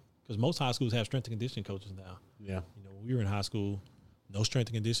to work, because most high schools have strength and conditioning coaches now. Yeah, when we were in high school, no strength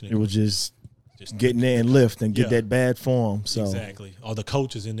and conditioning. It was just getting there and lift and get that bad form. So exactly. Or the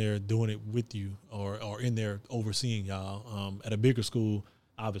coach is in there doing it with you, or in there overseeing y'all. At a bigger school,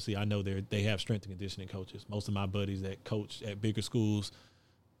 obviously, I know they have strength and conditioning coaches. Most of my buddies that coach at bigger schools,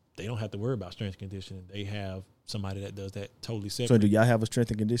 they don't have to worry about strength and conditioning. They have somebody that does that totally separate. So do y'all have a strength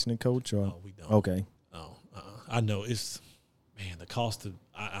and conditioning coach? Or? No, we don't. Okay. No, I know it's. Man, the cost of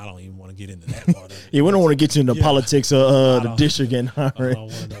I don't even want to get into that part of it. Yeah, we don't want to get you into politics of the district and I don't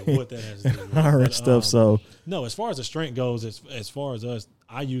want to know what that has to do with. hiring stuff. So no, as far as the strength goes, as far as us,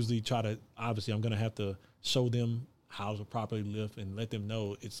 I usually try to. Obviously, I'm going to have to show them how to properly lift and let them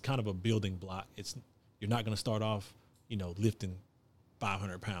know it's kind of a building block. You're not going to start off, lifting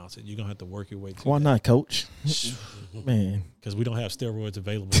 500 pounds, and you're going to have to work your way to. Why not, coach? Man, because we don't have steroids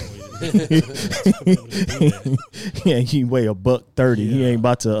available. Yeah, he weigh $130. He ain't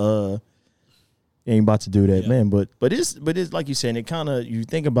about to You ain't about to do that, Yeah. man. But it's like you said, it kind of, you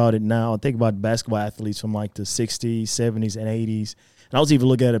think about it now, think about basketball athletes from like the 60s, 70s, and 80s. And I was even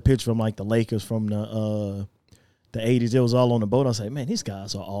looking at a picture from like the Lakers from the 80s. It was all on the boat. I was like, man, these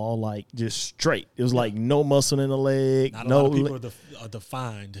guys are all like just straight. It was like no muscle in the leg. Not a no lot of people are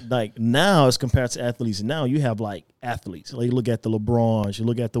defined. like now as compared to athletes, now you have like athletes. Like you look at the LeBrons, you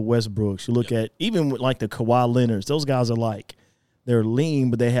look at the Westbrooks, you look at even with like the Kawhi Leonards. Those guys are like, they're lean,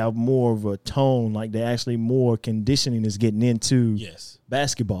 but they have more of a tone. Like they actually more conditioning is getting into Yes.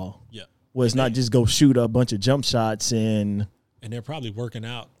 basketball. Yeah. Where it's not just go shoot a bunch of jump shots and And they're probably working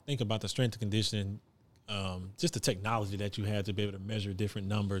out. Think about the strength and conditioning, just the technology that you had to be able to measure different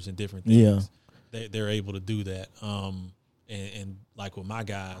numbers and different things. Yeah. They're able to do that. And like with my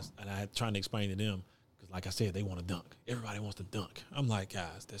guys, and I had trying to explain to them, because like I said, they want to dunk. Everybody wants to dunk. I'm like,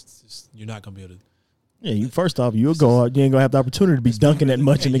 guys, that's just, you're not going to be able to. yeah, you first off, you'll go out, you ain't gonna have the opportunity to be dunking that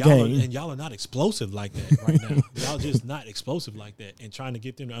much in the game. And y'all are not explosive like that right now. Y'all just not explosive like that. And trying to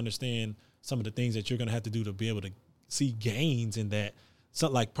get them to understand some of the things that you're going to have to do to be able to see gains in that. So,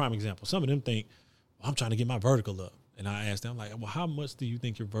 like, prime example, some of them think, well, I'm trying to get my vertical up. And I asked them, like, well, how much do you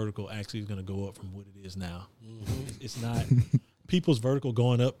think your vertical actually is going to go up from what it is now? It's not people's vertical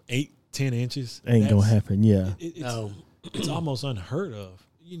going up 8-10 inches. Ain't gonna That's- happen. Yeah, It's almost unheard of.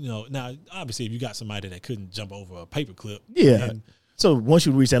 You know, now obviously if you got somebody that couldn't jump over a paperclip, yeah. then So once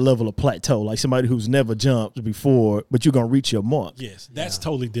you reach that level of plateau, like somebody who's never jumped before, but you're gonna reach your mark. yes, that's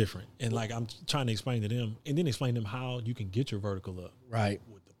totally different. And like I'm trying to explain to them, and then explain to them how you can get your vertical up, Right.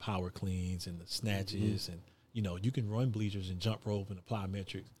 with the power cleans and the snatches, and you know you can run bleachers and jump rope and apply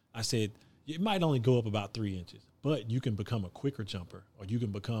metrics. I said it might only go up about 3 inches, but you can become a quicker jumper, or you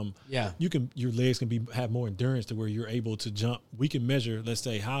can become your legs can have more endurance to where you're able to jump. We can measure, let's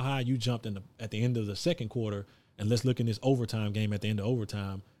say, how high you jumped at the end of the second quarter, and let's look in this overtime game at the end of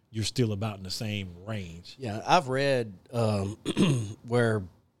overtime. You're still about in the same range. Yeah, I've read where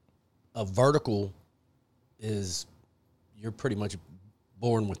a vertical is, you're pretty much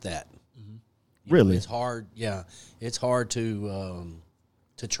born with that. You know, Really? it's hard. Yeah, it's hard to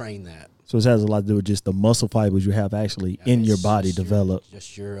train that. So it has a lot to do with just the muscle fibers you have actually in your It's body just develop.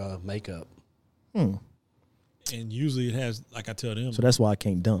 just your makeup. And usually it has, like I tell them, So that's why I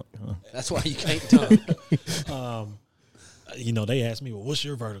can't dunk. Huh? That's why you can't dunk. you know, they ask me, well, what's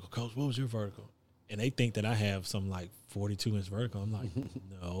your vertical, coach? What was your vertical? And they think that I have some like 42-inch vertical. I'm like,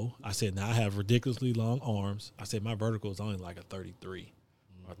 no. I said, now I have ridiculously long arms. I said, my vertical is only like a 33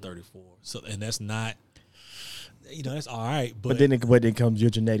 or 34. So, and that's not, you know, that's all right. But then it comes your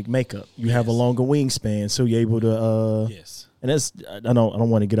genetic makeup. You have a longer wingspan, so you're able to. yes. And that's, I don't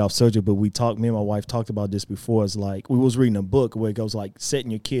want to get off subject, but me and my wife talked about this before. It's like we was reading a book where it goes like setting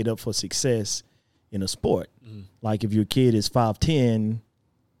your kid up for success in a sport. Like if your kid is 5'10",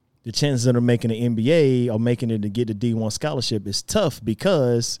 the chances of them making an NBA or making it to get a D1 scholarship is tough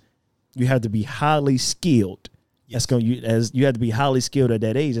because you have to be highly skilled. Yes. You have to be highly skilled at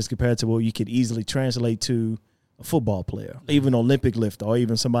that age as compared to what you could easily translate to a football player, even Olympic lifter, or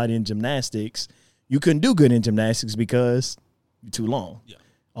even somebody in gymnastics. You couldn't do good in gymnastics because you're too long. Yeah.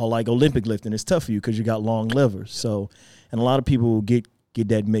 Or like Olympic lifting, it's tough for you because you got long levers. So, and a lot of people get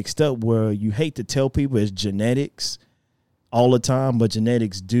that mixed up where you hate to tell people it's genetics all the time, but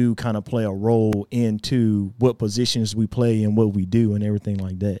genetics do kind of play a role into what positions we play and what we do and everything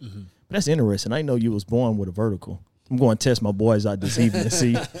like that. But that's interesting. I know you was born with a vertical. I'm going to test my boys out this evening and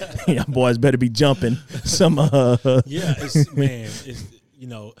see. Yeah, boys better be jumping some. Yeah, it's you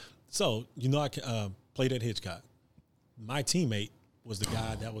know. So you know, I played at Hitchcock. My teammate was the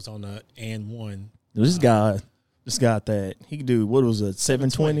guy that was on the and one. This guy that he could do, what was it,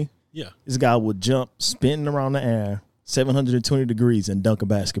 720? Yeah. This guy would jump, spinning around the air, 720 degrees, and dunk a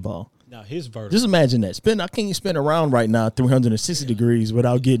basketball. Now his vertical. Just imagine that. I can't spin around right now 360 degrees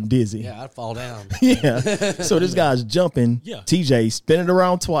without getting dizzy. Yeah, I'd fall down. Yeah. So this guy's jumping, Yeah. TJ spinning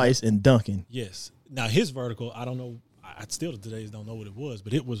around twice and dunking. Yes. Now his vertical, I don't know. I still today don't know what it was,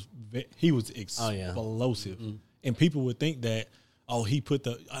 but it was he was explosive, and people would think that. Oh, he put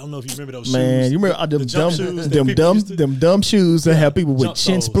the. I don't know if you remember those shoes. Man, you remember them jump shoes that people used to- them dumb shoes that have people with jump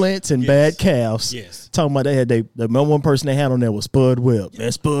chin toes. splints and Yes. bad calves. Yes. Talking about the number one person they had on there was Spud Webb. Man,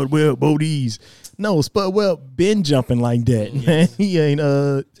 Spud Webb, Bodie's. No, Spud Webb been jumping like that. Man, he ain't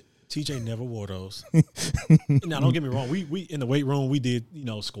TJ never wore those. Now, don't get me wrong. We in the weight room we did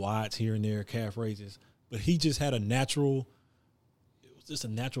squats here and there, calf raises, but he just had a natural. It was just a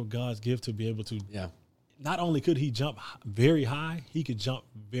natural God's gift to be able to. Yeah. Not only could he jump very high, he could jump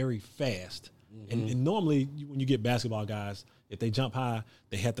very fast. And normally, when you get basketball guys, if they jump high,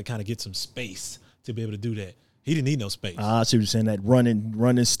 they have to kind of get some space to be able to do that. He didn't need no space. I see what you're saying, that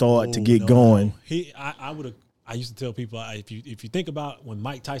running start to get going. No. I used to tell people, if you think about when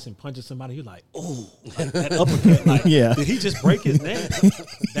Mike Tyson punches somebody, you're like, oh, like that uppercut. Like, Yeah. did he just break his neck?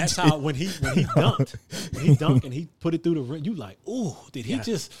 That's how when he dunked and he put it through the ring, you like, oh, did he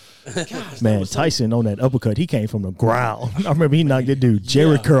just? Gosh, Man, Tyson on that uppercut, he came from the ground. I remember he knocked that dude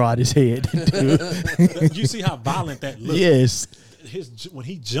Jericho out his head. Dude. You see how violent that looked? Yes. When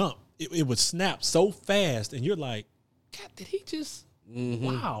he jumped, it would snap so fast, and you're like, God, did he just?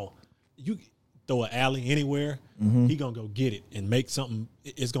 Wow, you throw an alley anywhere, he gonna go get it and make something.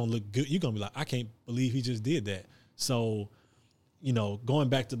 It's gonna look good. You're gonna be like, I can't believe he just did that. So, going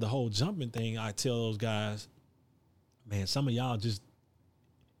back to the whole jumping thing, I tell those guys, man, some of y'all just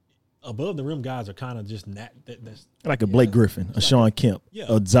above the rim guys are kind of just that's Like a Blake Griffin, a Sean Kemp, Yeah.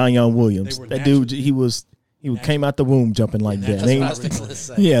 a Zion Williams. They were That dude, he came out the womb jumping like that. That's what I was gonna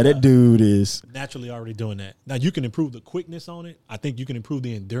say. Yeah, that dude is. naturally already doing that. Now you can improve the quickness on it. I think you can improve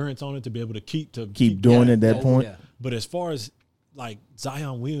the endurance on it to be able to keep Doing it at that point. Yeah. But as far as like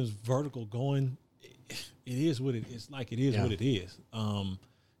Zion Williams vertical going, it is what it is. Like it is what it is. Trying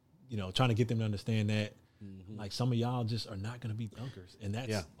to get them to understand that, like some of y'all just are not going to be dunkers, and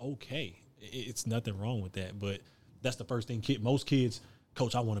that's okay. It's nothing wrong with that. But that's the first thing. Most kids,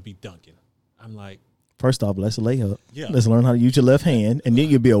 coach, I want to be dunking. I'm like, First off, let's lay up. Yeah. Let's learn how to use your left hand, and then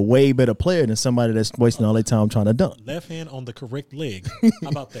you'll be a way better player than somebody that's wasting all their time trying to dunk. left hand on the correct leg. How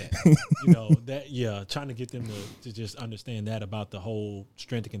about that? Trying to get them to just understand that about the whole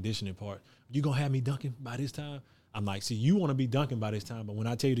strength and conditioning part. You gonna have me dunking by this time? I'm like, see, you want to be dunking by this time, but when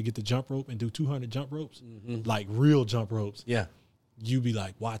I tell you to get the jump rope and do 200 jump ropes, like real jump ropes, you be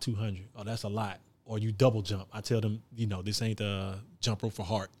like, why 200? Oh, that's a lot. Or you double jump. I tell them, this ain't the jump rope for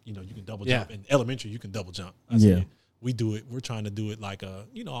heart. You can double jump. In elementary, you can double jump. I said, we do it. We're trying to do it like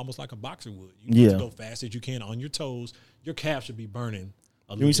almost like a boxer would. You need to go fast as you can on your toes. Your calf should be burning.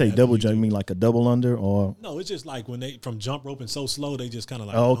 When you say double jump, you mean like a double under or? No, it's just like when they from jump roping so slow, they just kind of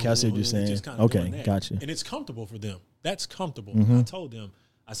like. Oh, okay, I see what you're saying. Okay, gotcha. And it's comfortable for them. That's comfortable. I told them,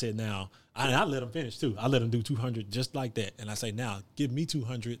 I said, now, I let them finish too. I let them do 200 just like that. And I say, now, give me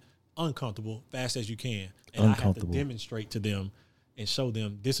 200 uncomfortable, fast as you can. And I have to demonstrate to them and show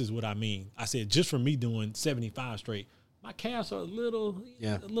them this is what I mean. I said, just from me doing 75 straight, my calves are a little,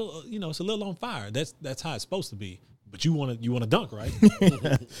 it's a little on fire. That's how it's supposed to be. But you want to dunk, right?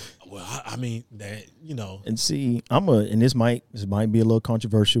 Well, I mean that, And see, and this might be a little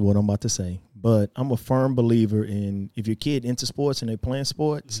controversial what I'm about to say, but I'm a firm believer in if your kid into sports and they playing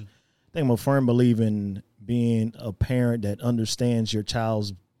sports, I think I'm a firm believer in being a parent that understands your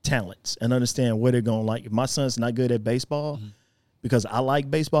child's talents and understand what they're going to like. If my son's not good at baseball, because I like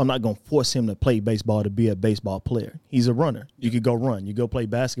baseball, I'm not going to force him to play baseball to be a baseball player. He's a runner. You could go run. You go play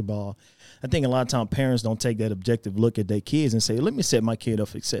basketball. I think a lot of times parents don't take that objective look at their kids and say, let me set my kid up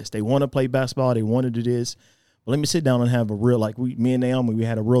for success. They want to play basketball. They want to do this. But let me sit down and have a real, me and Naomi, we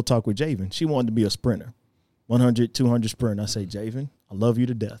had a real talk with Javen. She wanted to be a sprinter, 100, 200 sprinter. I say, Javen, I love you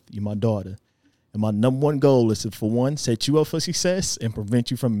to death. You're my daughter. And my number one goal is to, for one, set you up for success and prevent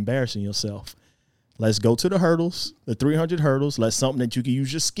you from embarrassing yourself. Let's go to the hurdles, the 300 hurdles. Let's something that you can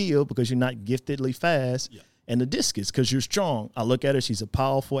use your skill because you're not giftedly fast. Yeah. And the discus because you're strong. I look at her. She's a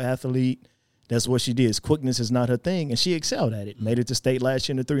powerful athlete. That's what she did. Quickness is not her thing, and she excelled at it. Made it to state last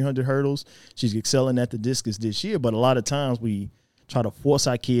year in the 300 hurdles. She's excelling at the discus this year. But a lot of times we try to force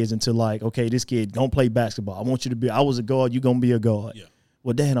our kids into okay, this kid, don't play basketball. I want you to be – I was a guard. You're going to be a guard. Yeah.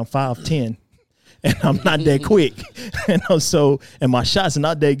 Well, Dad, I'm 5'10". And I'm not that quick. And my shots are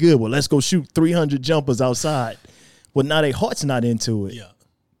not that good. Well, let's go shoot 300 jumpers outside. Well, now their heart's not into it. Yeah.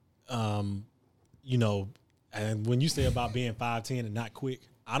 And when you say about being 5'10" and not quick,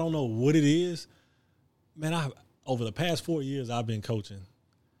 I don't know what it is. Man, over the past 4 years I've been coaching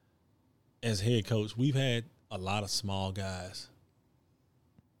as head coach, we've had a lot of small guys.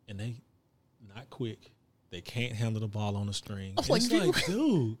 And they not quick. They can't handle the ball on the string. I was like,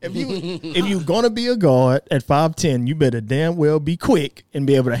 dude. If you're going to be a guard at 5'10", you better damn well be quick and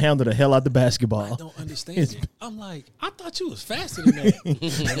be able to handle the hell out the basketball. I don't understand it. I'm like, I thought you was faster than that.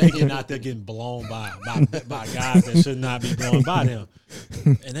 And they getting out there getting blown by guys that should not be blown by them.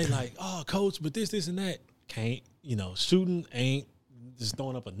 And they like, oh, coach, but this, and that. Can't, shooting ain't just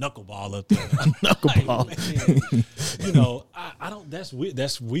throwing up a knuckleball up there. Knuckleball. I don't. That's weird.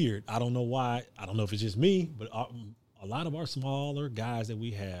 That's weird. I don't know why. I don't know if it's just me, but a lot of our smaller guys that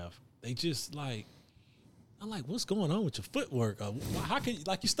we have, they just like. I'm like, what's going on with your footwork? How can you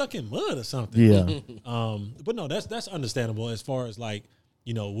you stuck in mud or something? Yeah. But no, that's understandable as far as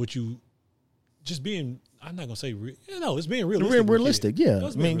what you just being, I'm not gonna say, it's being realistic. Realistic, yeah.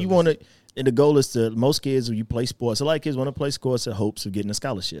 I mean, you want to, and the goal is to, most kids, when you play sports, a lot of kids want to play sports in hopes of getting a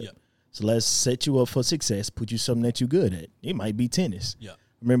scholarship. Yep. So let's set you up for success, put you something that you're good at. It might be tennis. Yeah.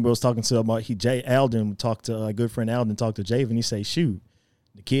 Remember, I was talking to Alden, talked to a good friend Alden, talked to Javen. He say, shoot,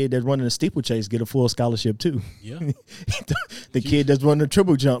 the kid that's running the steeplechase get a full scholarship too. Yeah. the kid that's running the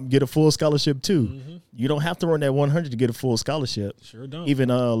triple jump get a full scholarship too. Mm-hmm. You don't have to run that 100 to get a full scholarship. Sure don't. Even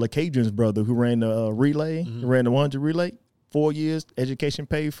LaCadrian's brother, who ran the relay, ran the 100 relay, 4 years, education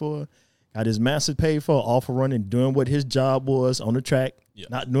paid for, got his master's paid for, off of running, doing what his job was on the track,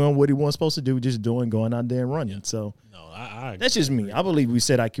 not doing what he wasn't supposed to do, just going out there and running. Yeah. So that's just me. I believe we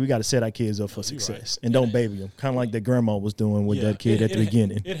got to set our kids up for success and don't baby them, kind of like that grandma was doing with that kid at the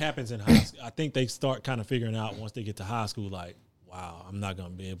beginning. It happens in high school. I think they start kind of figuring out once they get to high school, like, wow, I'm not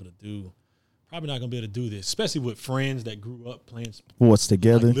going to be able to do this, especially with friends that grew up playing sports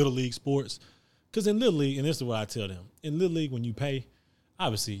together, like Little League sports. Because in Little League, and this is what I tell them, in Little League, when you pay,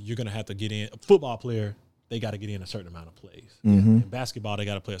 obviously you're going to have to get in. A football player, they got to get in a certain amount of plays. Mm-hmm. In basketball, they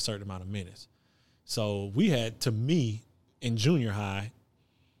got to play a certain amount of minutes. So we had, to me, in junior high,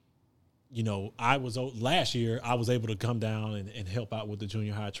 last year I was able to come down and help out with the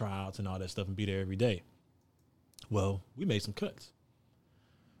junior high tryouts and all that stuff and be there every day. Well, we made some cuts.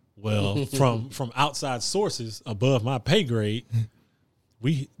 Well, from outside sources above my pay grade,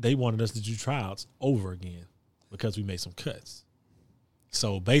 they wanted us to do tryouts over again because we made some cuts.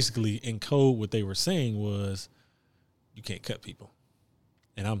 So basically, in code, what they were saying was, you can't cut people.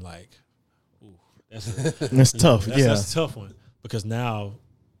 And I'm like, ooh, that's tough. That's a tough one, because now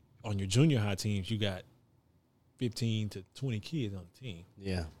on your junior high teams, you got 15 to 20 kids on the team.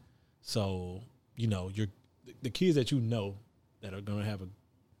 Yeah. So, the kids that that are going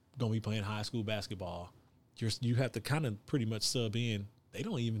to be playing high school basketball, you have to kind of pretty much sub in.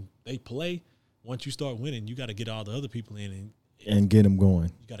 They play. Once you start winning, you got to get all the other people in and get them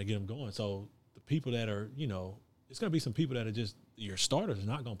going. You got to get them going. So the people that are, it's going to be some people that are just, your starters are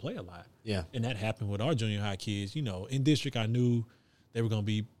not going to play a lot. Yeah. And that happened with our junior high kids. In district, I knew they were going to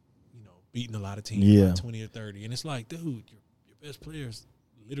be, beating a lot of teams by 20 or 30. And it's like, dude, your best players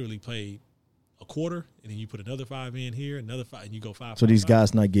literally played a quarter, and then you put another 5 in here, another 5, and you go 5. So these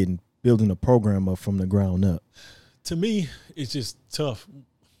guys not building a program up from the ground up. To me, it's just tough.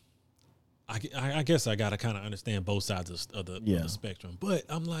 I guess I got to kind of understand both sides of the spectrum. But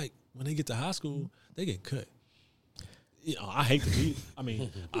I'm like, when they get to high school, they get cut. I hate to be. I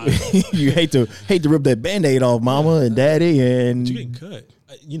mean, you hate to rip that Band-Aid off, mama and daddy, and you getting cut.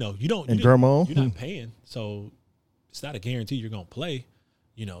 You don't. And grandma, you're not paying, so it's not a guarantee you're gonna play.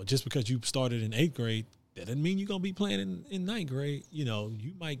 Just because you started in 8th grade, that doesn't mean you're gonna be playing in 9th grade.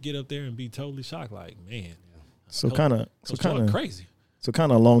 You might get up there and be totally shocked, like, man. So kind of crazy. So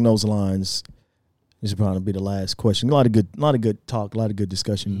kind of along those lines, this should probably be the last question. A lot of good talk, a lot of good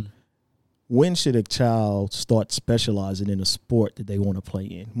discussion. Mm-hmm. When should a child start specializing in a sport that they want to play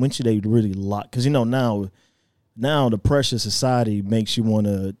in? When should they really lock? Because now the pressure of society makes you want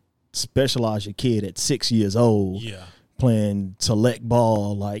to specialize your kid at 6 years old. Yeah. Playing select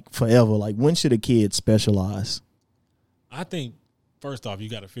ball like forever. Like, when should a kid specialize? I think first off, you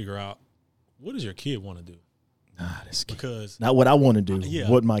got to figure out, what does your kid want to do? Because not what I want to do.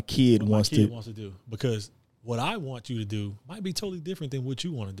 What my kid wants to do. Because what I want you to do might be totally different than what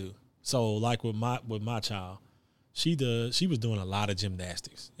you want to do. So, like with my child, she was doing a lot of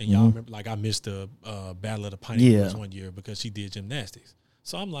gymnastics, and y'all remember, like, I missed the Battle of the Pineapples one year because she did gymnastics.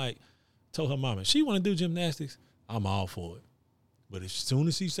 So I'm like, told her mama, she want to do gymnastics, I'm all for it. But as soon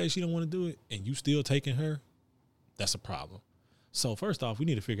as she say she don't want to do it, and you still taking her, that's a problem. So first off, we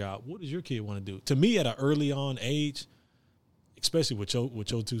need to figure out, what does your kid want to do? To me, at an early on age, especially with your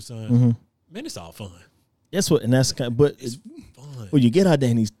two sons, man, it's all fun. That's what, and that's kind of, but it's fun. When you get out there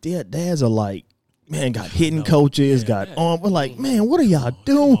and these dads are like, man, got hitting coaches, got on. We're like, man, what are y'all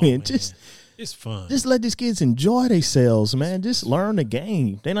doing? It's fun. Just let these kids enjoy themselves, man. Just learn the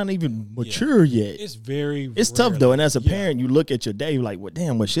game. They're not even mature yet. It's tough though. And as a parent, you look at your day, you're like, well,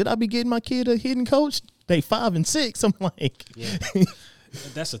 damn, what should I be getting my kid a hitting coach? They 5 and 6. I'm like,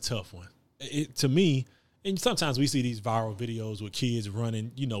 that's a tough one. To me, and sometimes we see these viral videos with kids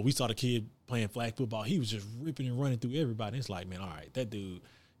running. We saw the kid playing flag football. He was just ripping and running through everybody. It's like, man, all right, that dude,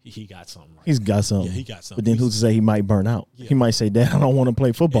 he got something right. He's got something. Yeah, he got something. But then who's to say he might burn out? Yeah. He might say, Dad, I don't want to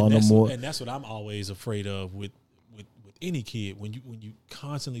play football no more. And that's what I'm always afraid of with any kid. When you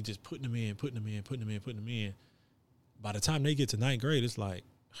constantly just putting them in, by the time they get to 9th grade, it's like,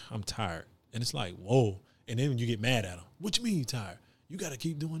 I'm tired. And it's like, whoa. And then when you get mad at them, what you mean you tired? you got to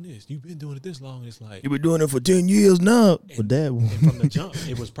keep doing this. You've been doing it this long. It's like, You've been doing it for 10 years now. But that and from the jump,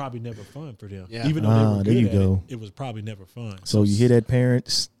 it was probably never fun for them. Yeah. Even though they were there good you at go. it, it was probably never fun. So you hear that,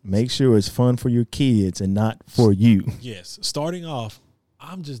 parents? Make sure it's fun for your kids and not for you. Yes. Starting off,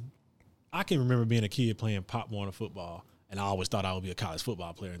 I can remember being a kid playing Pop Warner football, and I always thought I would be a college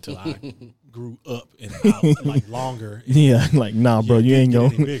football player until I grew up and out, like longer. Yeah, like, nah, bro, you ain't didn't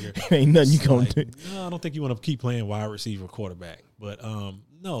going get any bigger. to, ain't nothing you It's going like, to do. no, I don't think you want to keep playing wide receiver, quarterback. But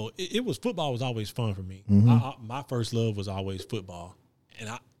no, it was football was always fun for me. My first love was always football, and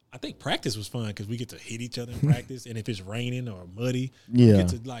I think practice was fun because we get to hit each other in practice, and if it's raining or muddy, we Yeah. get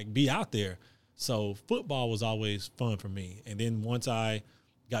to like be out there. So football was always fun for me. And then once I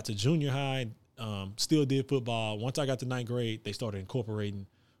got to junior high, still did football. Once I got to 9th grade, they started incorporating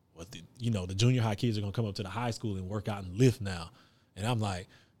the junior high kids are going to come up to the high school and work out and lift now. And I'm like,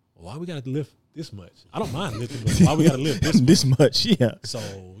 well, why we got to lift this much? I don't mind lifting, but why we got to lift this much? This much, yeah. So,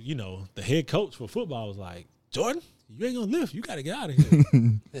 the head coach for football was like, Jordan, you ain't going to lift. You got to get out of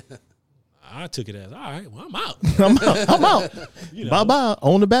here. I took it as, all right, well, I'm out. I'm out. Bye-bye.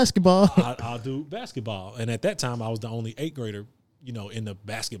 On the basketball. I'll do basketball. And at that time, I was the only 8th grader, in the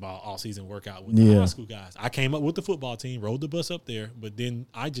basketball all-season workout with the high school guys. I came up with the football team, rode the bus up there, but then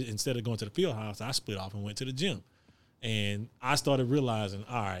instead of going to the field house, I split off and went to the gym. And I started realizing,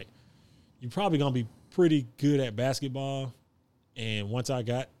 all right, you're probably going to be pretty good at basketball. And once I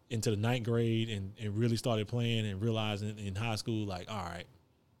got into the 9th grade and really started playing and realizing in high school, like, all right,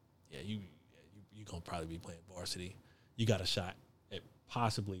 you're going to probably be playing varsity. You got a shot at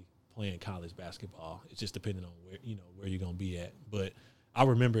possibly playing college basketball. It's just depending on where you're going to be at. But I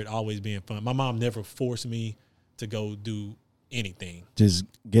remember it always being fun. My mom never forced me to go do anything. Just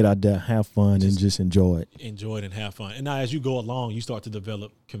get out there, have fun, and just enjoy it. Enjoy it and have fun. And now as you go along, you start to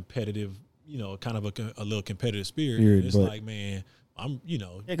develop competitive, kind of a little competitive spirit. It's like, man, I'm. Yeah,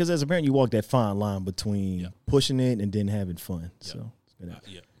 because as a parent, you walk that fine line between pushing it and then having fun. So,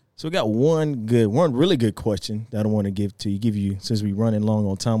 So we got one really good question that I want to give you since we're running long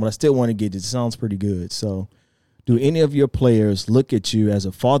on time, but I still want to get it. It sounds pretty good. So do any of your players look at you as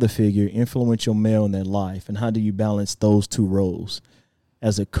a father figure, influential male in their life, and how do you balance those two roles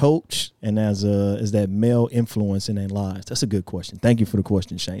as a coach and as that male influence in their lives? That's a good question. Thank you for the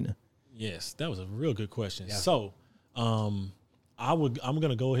question, Shayna. Yes, that was a real good question. Yeah. So I'm going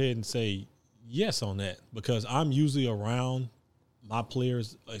to go ahead and say yes on that because I'm usually around my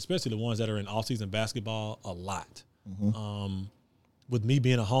players, especially the ones that are in off-season basketball, a lot. With me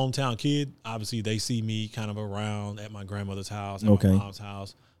being a hometown kid, obviously they see me kind of around at my grandmother's house, at my mom's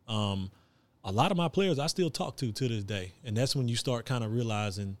house. A lot of my players I still talk to this day, and that's when you start kind of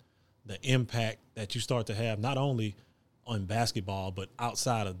realizing the impact that you start to have not only on basketball but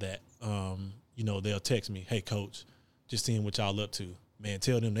outside of that. They'll text me, "Hey, coach, just seeing what y'all up to. Man,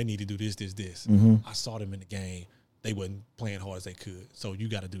 tell them they need to do this, this, this. I saw them in the game. They wasn't playing hard as they could. So you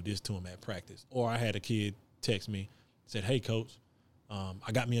got to do this to them at practice." Or I had a kid text me, said, "Hey, coach,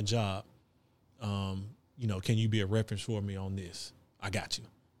 I got me a job. Can you be a reference for me on this? I got you."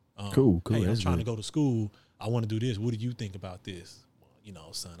 Cool. Hey, I'm That's trying good. to go to school. I want to do this. What do you think about this?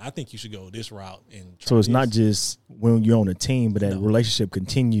 Well, son, I think you should go this route. And try So it's this. not just when you're on a team, but that relationship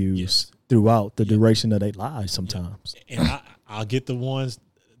continues throughout the duration of their lives sometimes. And I'll get the ones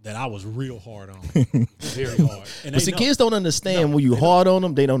that I was real hard on, very hard. And But see, kids don't understand when you hard on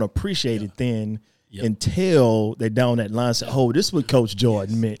them, they don't appreciate it then until they're down that line and say, "Oh, this is what Coach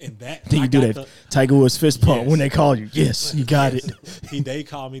Jordan meant." And that Then you do that Tiger Woods fist pump when they call you. Yes, you got it. They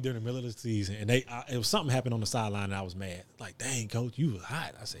called me during the middle of the season, and it was something happened on the sideline, and I was mad. Like, "Dang, Coach, you was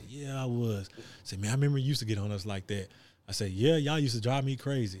hot." I said, "Yeah, I was." I said, "Man, I remember you used to get on us like that." I said, "Yeah, y'all used to drive me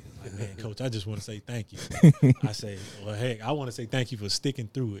crazy." Like, "Man, Coach, I just want to say thank you." I say, "Well, heck, I want to say thank you for sticking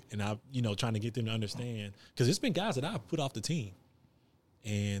through it," and trying to get them to understand because it's been guys that I've put off the team,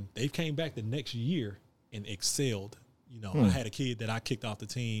 and they came back the next year and excelled. I had a kid that I kicked off the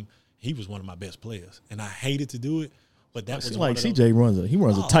team. He was one of my best players, and I hated to do it, but that was like one of those, CJ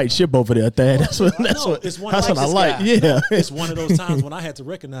runs a tight ship over there. That's what I like. Yeah, it's one of those times when I had to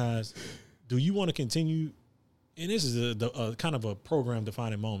recognize: do you want to continue? And this is a kind of a program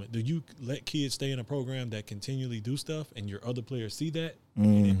defining moment. Do you let kids stay in a program that continually do stuff, and your other players see that,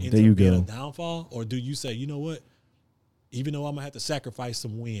 and it ends up being a downfall, or do you say, you know what? Even though I'm gonna have to sacrifice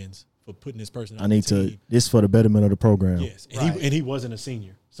some wins for putting this person on the team, this for the betterment of the program. Yes, and he wasn't a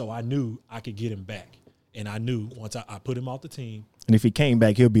senior, so I knew I could get him back, and I knew once I put him off the team. And if he came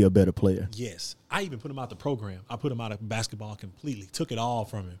back, he'll be a better player. Yes, I even put him out the program. I put him out of basketball completely, took it all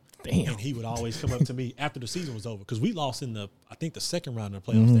from him. Damn. And he would always come up to me after the season was over because we lost in the second round of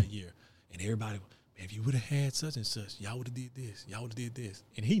the playoffs that year, and everybody, if you would have had such and such, y'all would have did this. Y'all would have did this.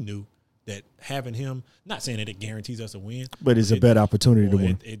 And he knew that having him, not saying that it guarantees us a win, but it's a better opportunity to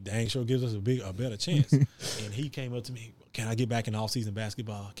win. It dang sure gives us a better chance. And he came up to me, can I get back in off-season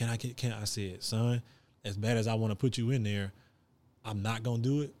basketball? Can I said, son, as bad as I want to put you in there, I'm not going to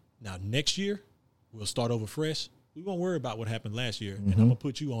do it. Now, next year, we'll start over fresh. We won't worry about what happened last year. And I'm going to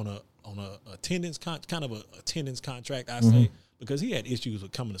put you on a attendance attendance contract, I say, because he had issues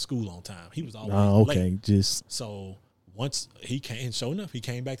with coming to school on time. He was always late. So once he came, and sure enough, he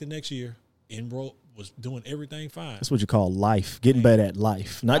came back the next year, enrolled, was doing everything fine. That's what you call life, getting better at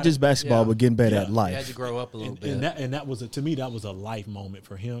life. Not just basketball, but getting better at life. He had to grow up a little bit. And that was, to me, that was a life moment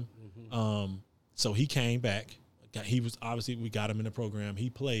for him. So he came back. He was, obviously, we got him in the program. He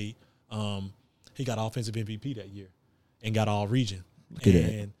played. He got offensive MVP that year and got all region. Look at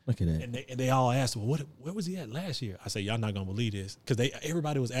that. And they all asked, well, where was he at last year? I say, y'all not going to believe this. Because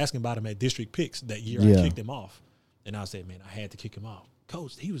everybody was asking about him at district picks that year. I kicked him off. And I said, man, I had to kick him off.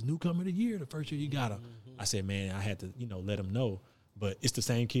 Coach, he was newcomer of the year the first year you got him. I said, man, I had to, let him know. But it's the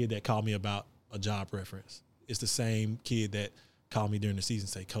same kid that called me about a job reference. It's the same kid that called me during the season and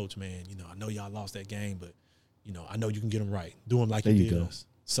say, Coach, man, I know y'all lost that game, but, I know you can get him right. Do him like you did us.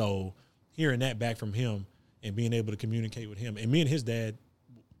 So hearing that back from him and being able to communicate with him, and me and his dad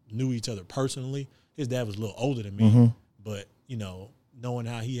knew each other personally. His dad was a little older than me, but, knowing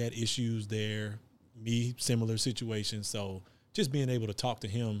how he had issues there, me, similar situations. So just being able to talk to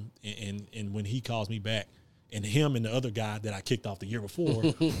him and when he calls me back, and him and the other guy that I kicked off the year before, on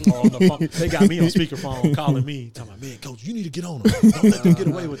the phone, they got me on speakerphone calling me, talking about, man, Coach, you need to get on them. Don't let them get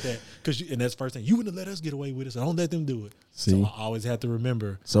away with that. And that's the first thing. You wouldn't have let us get away with it, so don't let them do it. See? So I always have to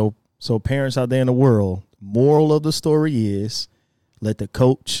remember. So parents out there in the world, moral of the story is let the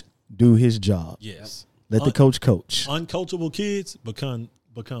coach do his job. Yes. Let the coach coach. Uncoachable kids become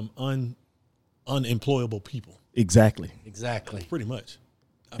unemployable people. Exactly. Pretty much.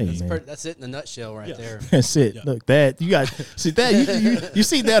 That's it in a nutshell right there. That's it. Yeah. Look, that you got see that you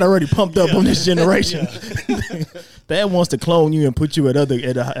see that already pumped up on this generation. That wants to clone you and put you at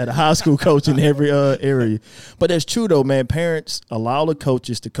a high school coach in every area. But that's true though, man. Parents allow the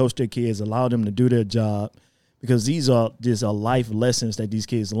coaches to coach their kids, allow them to do their job, because these are life lessons that these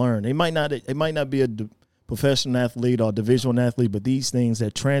kids learn. They might not be a professional athlete or divisional athlete, but these things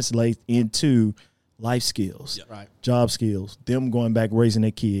that translate into life skills, job skills, them going back, raising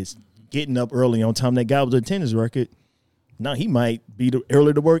their kids, getting up early on time. That guy with the attendance record, now he might be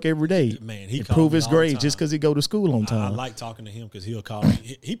early to work every day. Man, he improve his grades just because he go to school on time. I like talking to him because he'll call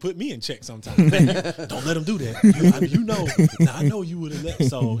me. He put me in check sometimes. Man, don't let him do that. Now I know you would have let.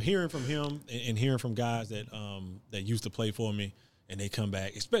 So hearing from him and hearing from guys that used to play for me, and they come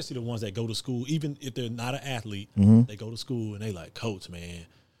back, especially the ones that go to school, even if they're not an athlete, they go to school and they like, Coach, man,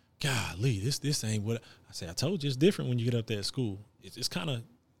 golly, this ain't what I say. I told you it's different when you get up there at school. It's kind of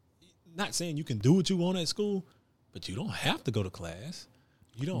not saying you can do what you want at school, but you don't have to go to class.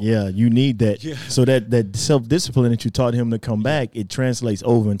 You don't. Yeah, you need that. Yeah. So that self-discipline that you taught him to come back, it translates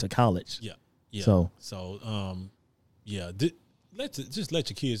over into college. Yeah. So just let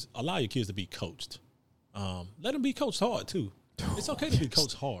your kids, allow your kids to be coached. Let them be coached hard too. It's okay to be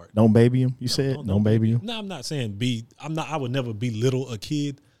coached hard. Don't baby them. You said don't baby them. No, I'm not saying I would never belittle a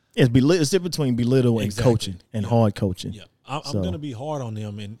kid. It's different between belittle and coaching and hard coaching. Yeah, I'm going to be hard on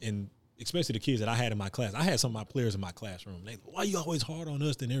them, and especially the kids that I had in my class. I had some of my players in my classroom. Why are you always hard on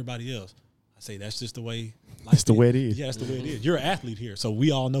us than everybody else? I say that's just the way. That's the way it is. Yeah, that's the way it is. You're an athlete here, so we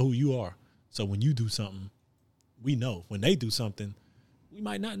all know who you are. So when you do something, we know. When they do something, we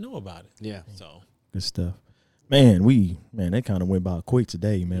might not know about it. Yeah. So good stuff. Man, that kind of went by quick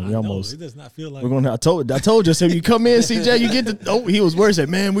today, man. It does not feel like we're gonna. I told you, so you come in, CJ, you get to. Oh, he was worse. Said,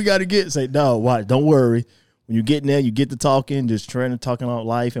 man, we got to get. Say, no, why? Don't worry. When you get in there, you get to talking, just trying to talking about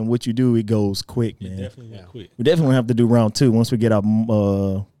life and what you do. It goes quick, man. It definitely went quick. We definitely have to do round 2 once we get our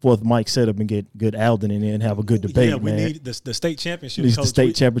fourth mic set up and get good Alden in there and have a good debate. Yeah, we man. need the state championship. The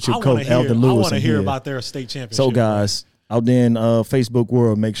state championship coach Alden Lewis. I want to hear about their state championship. So guys. Out there in Facebook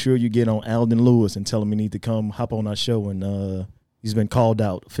world, make sure you get on Alden Lewis and tell him he need to come hop on our show, and he's been called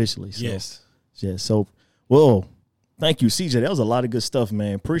out officially. So, yes. Yeah. So, well, thank you, CJ. That was a lot of good stuff,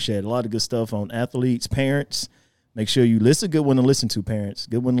 man. Appreciate it. A lot of good stuff on athletes, parents. Make sure you listen. Good one to listen to, parents.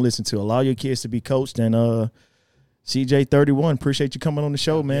 Good one to listen to. Allow your kids to be coached. And CJ31, appreciate you coming on the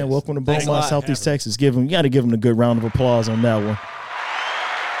show, man. Yes. Welcome to Beaumont, Southeast Texas. You got to give him a good round of applause on that one.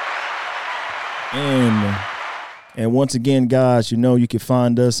 And once again, guys, you can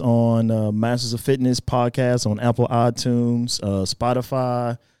find us on Masters of Fitness podcast on Apple iTunes,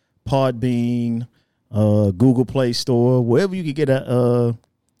 Spotify, Podbean, Google Play Store, wherever you can get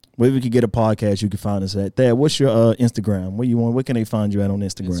Where we could get a podcast, you can find us at. Thad, what's your Instagram? Where can they find you at on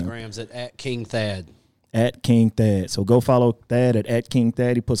Instagram? Instagram's at King Thad. At King Thad. So go follow Thad at King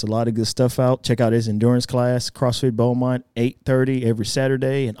Thad. He puts a lot of good stuff out. Check out his endurance class, CrossFit Beaumont, 8:30 every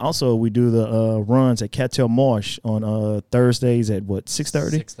Saturday. And also we do the runs at Cattail Marsh on Thursdays at 6:30?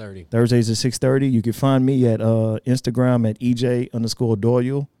 6:30. Thursdays at 6:30. You can find me at Instagram at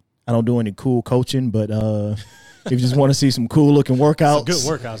EJ_Doyle. I don't do any cool coaching, but if you just want to see some cool looking workouts, Some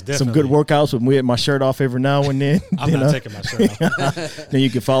good workouts, definitely. Some good workouts with me with my shirt off every now and then. I'm not taking my shirt off. Then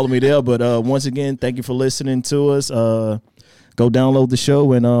you can follow me there. But once again, thank you for listening to us. Go download the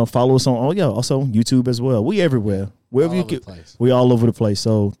show and follow us on also YouTube as well. We everywhere. Wherever you get, we all over the place.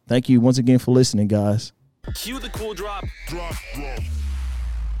 So thank you once again for listening, guys. Cue the cool drop. Drop.